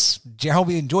enjoyed this. Hope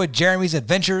you enjoyed Jeremy's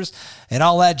adventures and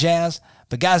all that jazz.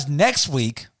 But guys, next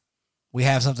week, we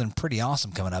have something pretty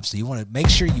awesome coming up. So you want to make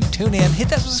sure you tune in, hit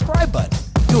that subscribe button.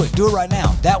 Do it right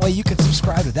now. That way you can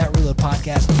subscribe to That Reload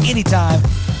Podcast anytime,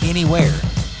 anywhere.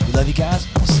 We love you guys.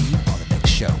 We'll see you on the next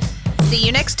show. See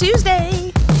you next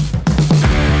Tuesday.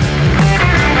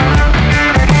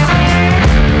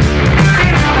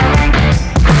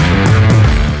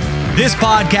 This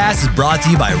podcast is brought to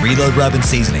you by Reload Rub and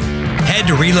Seasoning. Head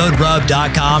to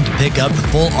reloadrub.com to pick up the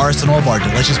full arsenal of our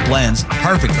delicious blends,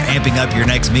 perfect for amping up your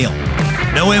next meal.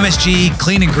 No MSG,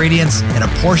 clean ingredients, and a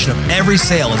portion of every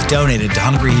sale is donated to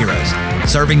Hungry Heroes,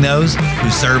 serving those who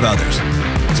serve others.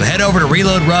 So head over to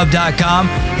reloadrub.com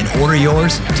and order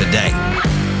yours today.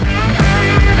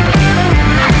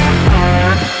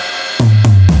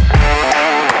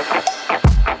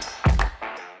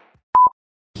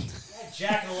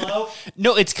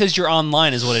 No, it's because you're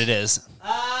online is what it is.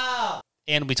 Oh.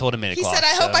 And we told him 8 o'clock. He said,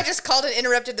 I hope I just called and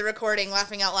interrupted the recording,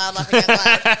 laughing out loud, laughing out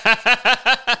loud.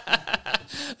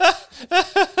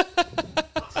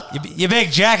 You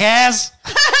big jackass.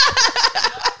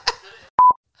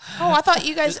 Oh, I thought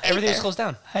you guys Everything was ate closed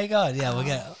down. Hang on. Yeah, we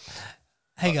got.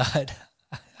 Hang on.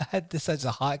 I had this as a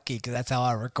hotkey because that's how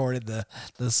I recorded the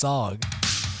song.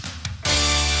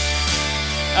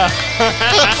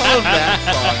 That song.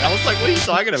 I was like, what are you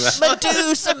talking about?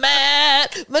 Medusa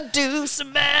Matt. The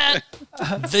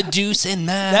Deuce and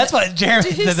Matt. That's what Jeremy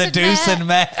Deuce did. The and Deuce Matt. and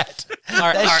Matt.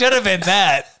 right, That all should have been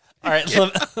that. All right,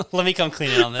 let me come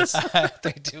clean in on this. 3,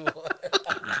 2, 1.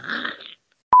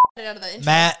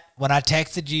 Matt, when I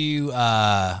texted you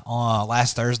on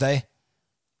last Thursday,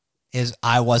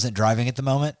 I wasn't driving at the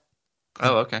moment.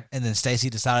 Oh, okay. And then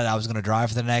Stacy decided I was going to drive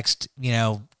for the next,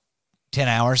 10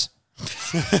 hours.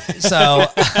 So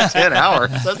 10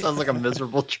 hours. That sounds like a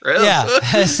miserable trip. yeah.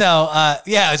 So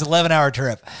it was an 11-hour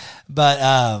trip.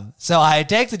 But so I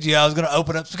texted you. I was going to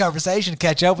open up some conversation,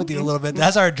 catch up with you a little bit. And I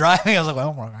started driving. I was like,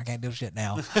 well, I can't do shit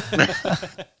now.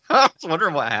 I was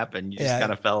wondering what happened. You Yeah. just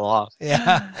kind of fell off.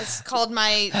 Yeah. It's called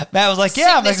my Matt was like,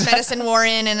 yeah, sickness medicine wore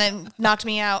in and it knocked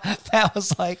me out. Matt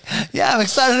was like, yeah, I'm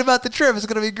excited about the trip. It's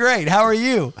going to be great. How are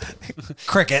you?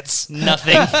 Crickets.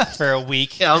 Nothing for a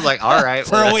week. Yeah, I was like, all right.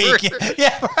 For a whatever. week.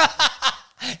 Yeah.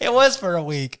 It was for a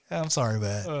week. I'm sorry,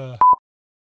 Matt.